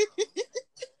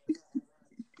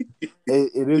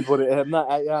 It is what it. I'm not.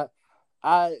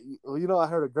 I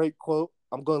heard a great quote.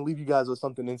 I'm going to leave you guys with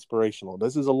something inspirational.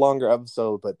 This is a longer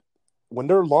episode, but when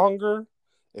they're longer,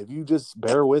 if you just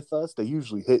bear with us, they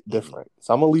usually hit Mm-hmm. different.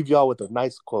 So I'm gonna leave y'all with a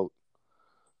nice quote.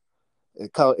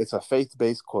 It's a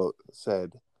faith-based quote. It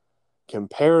said,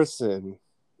 "Comparison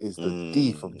is the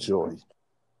thief of Mm-hmm. joy."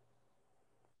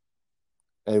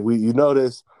 And you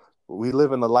notice we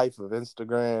live in a life of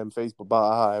Instagram,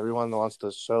 Facebook, everyone wants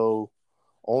to show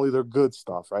only their good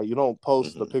stuff, right? You don't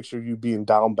post the Mm-hmm. picture of you being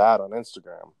down bad on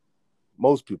Instagram.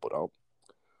 Most people don't.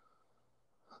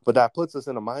 But that puts us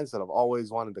in a mindset of always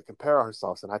wanting to compare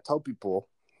ourselves. And I tell people,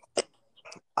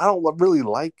 I don't really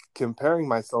like comparing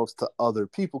myself to other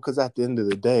people because at the end of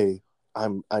the day, my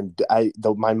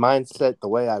mindset, the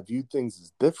way I view things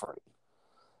is different.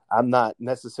 I'm not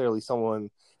necessarily someone.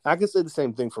 I can say the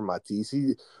same thing for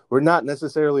Matisse. We're not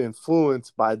necessarily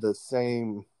influenced by the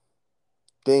same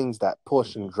things that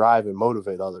push Mm-hmm. and drive and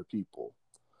motivate other people.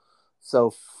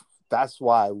 So that's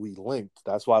why we linked.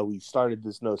 That's why we started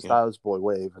this No Yeah. Stylish Boy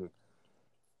wave. And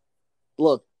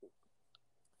look,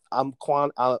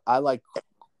 I like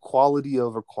quality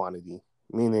over quantity,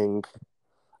 meaning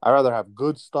I rather have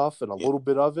good stuff and a Yeah. little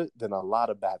bit of it than a lot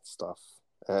of bad stuff.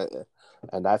 Uh,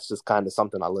 and that's just kind of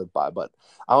something I live by. But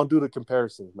I don't do the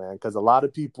comparisons, man, because a lot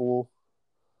of people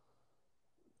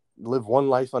live one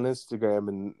life on Instagram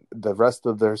and the rest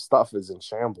of their stuff is in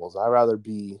shambles. I rather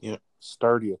be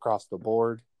sturdy across the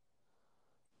board,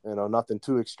 nothing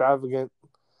too extravagant,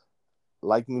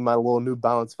 like me my little New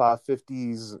Balance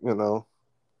 550s, you know,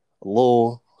 a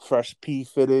little fresh P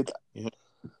fitted. Yeah.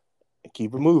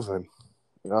 Keep it moving.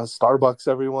 You know, Starbucks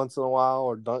every once in a while,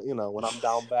 or you know, when I'm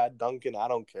down bad, Dunkin'. I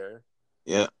don't care.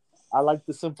 Yeah. I like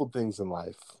the simple things in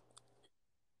life.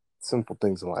 Simple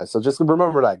things in life. So just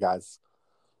remember that, guys.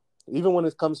 Even when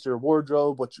it comes to your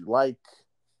wardrobe, what you like,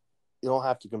 you don't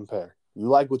have to compare. You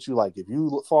like what you like. If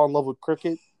you fall in love with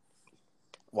cricket,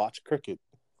 watch cricket.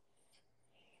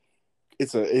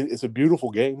 It's a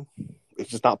beautiful game. It's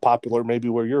just not popular maybe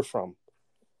where you're from.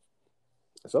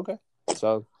 It's okay.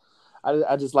 So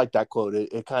I just like that quote.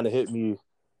 It kind of hit me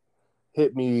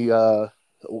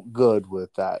good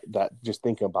with that just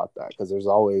thinking about that, because there's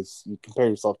always, you compare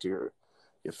yourself to your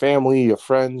family, your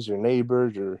friends, your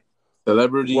neighbors, your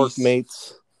Celebrities.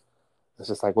 workmates. It's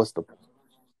just like, what's the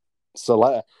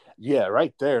yeah,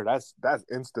 right there. That's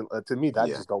instant to me. That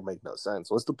just don't make no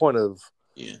sense. What's the point of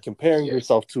comparing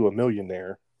yourself to a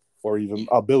millionaire or even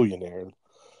a billionaire?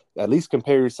 At least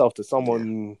compare yourself to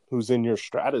someone who's in your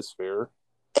stratosphere,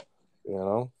 you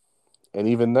know. And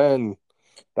even then,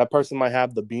 that person might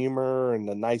have the Beamer and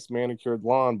the nice manicured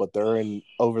lawn, but they're in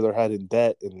over their head in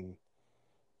debt and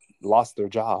lost their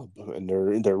job, and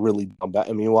they're really dumb.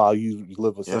 I mean, while you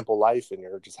live a simple life and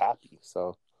you're just happy.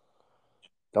 So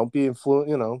don't be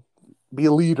you know, be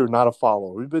a leader, not a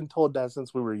follower. We've been told that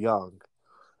since we were young,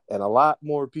 and a lot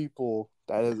more people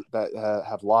that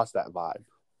have lost that vibe.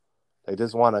 They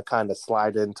just want to kind of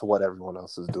slide into what everyone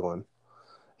else is doing.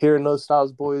 Here in No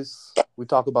Styles Boys, we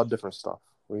talk about different stuff.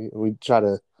 We try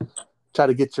to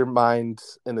get your mind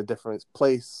in a different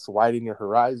place, widen your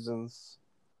horizons.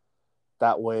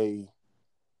 That way,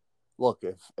 look,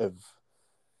 if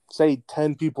say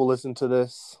 10 people listen to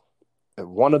this, if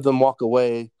one of them walk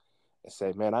away and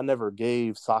say, man, I never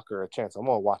gave soccer a chance, I'm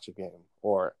going to watch a game.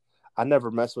 Or I never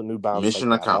messed with New Balance like Mission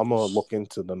that, I'm going accomplished. to look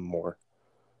into them more.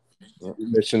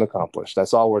 Mission accomplished.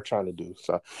 That's all we're trying to do.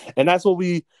 So, and that's what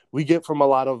we get from a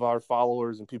lot of our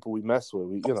followers and people we mess with.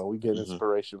 We get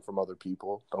inspiration from other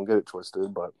people. Don't get it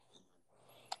twisted. But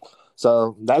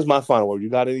so that's my final word. You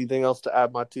got anything else to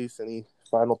add, Matisse? Any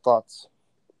final thoughts?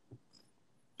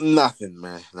 Nothing,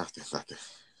 man. Nothing.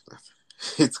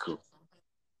 It's cool.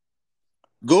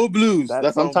 Go Blues.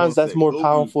 That's all I'm Sometimes gonna that's say. more Go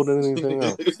powerful Blues. than anything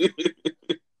else.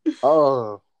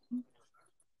 Oh,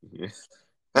 you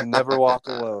never walk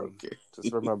alone. Okay.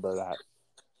 Just remember that.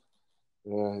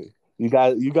 Yeah, you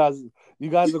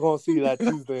guys are gonna see that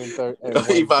Tuesday and If I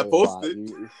Wednesday a post lot.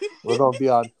 it, We're gonna be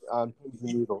on pins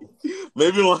and needles.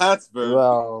 maybe on Hatsburg.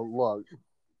 Well, look,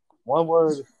 one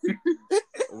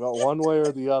way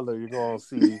or the other, you're gonna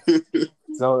see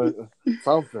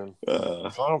something.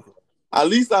 At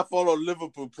least I follow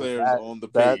Liverpool players on the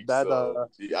page, so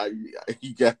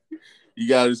you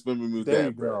got to remember me with there that,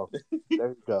 you bro.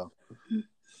 go.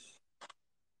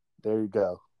 There you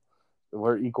go.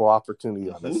 We're equal opportunity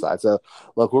on this side. So,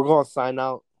 look, we're going to sign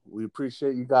out. We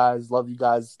appreciate you guys. Love you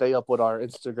guys. Stay up with our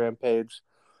Instagram page.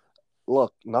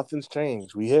 Look, nothing's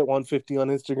changed. We hit 150 on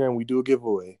Instagram. We do a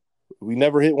giveaway. We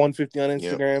never hit 150 on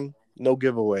Instagram. No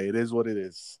giveaway. It is what it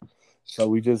is. So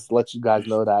we just let you guys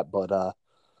know that. But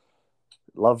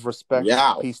love, respect,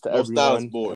 peace to everyone.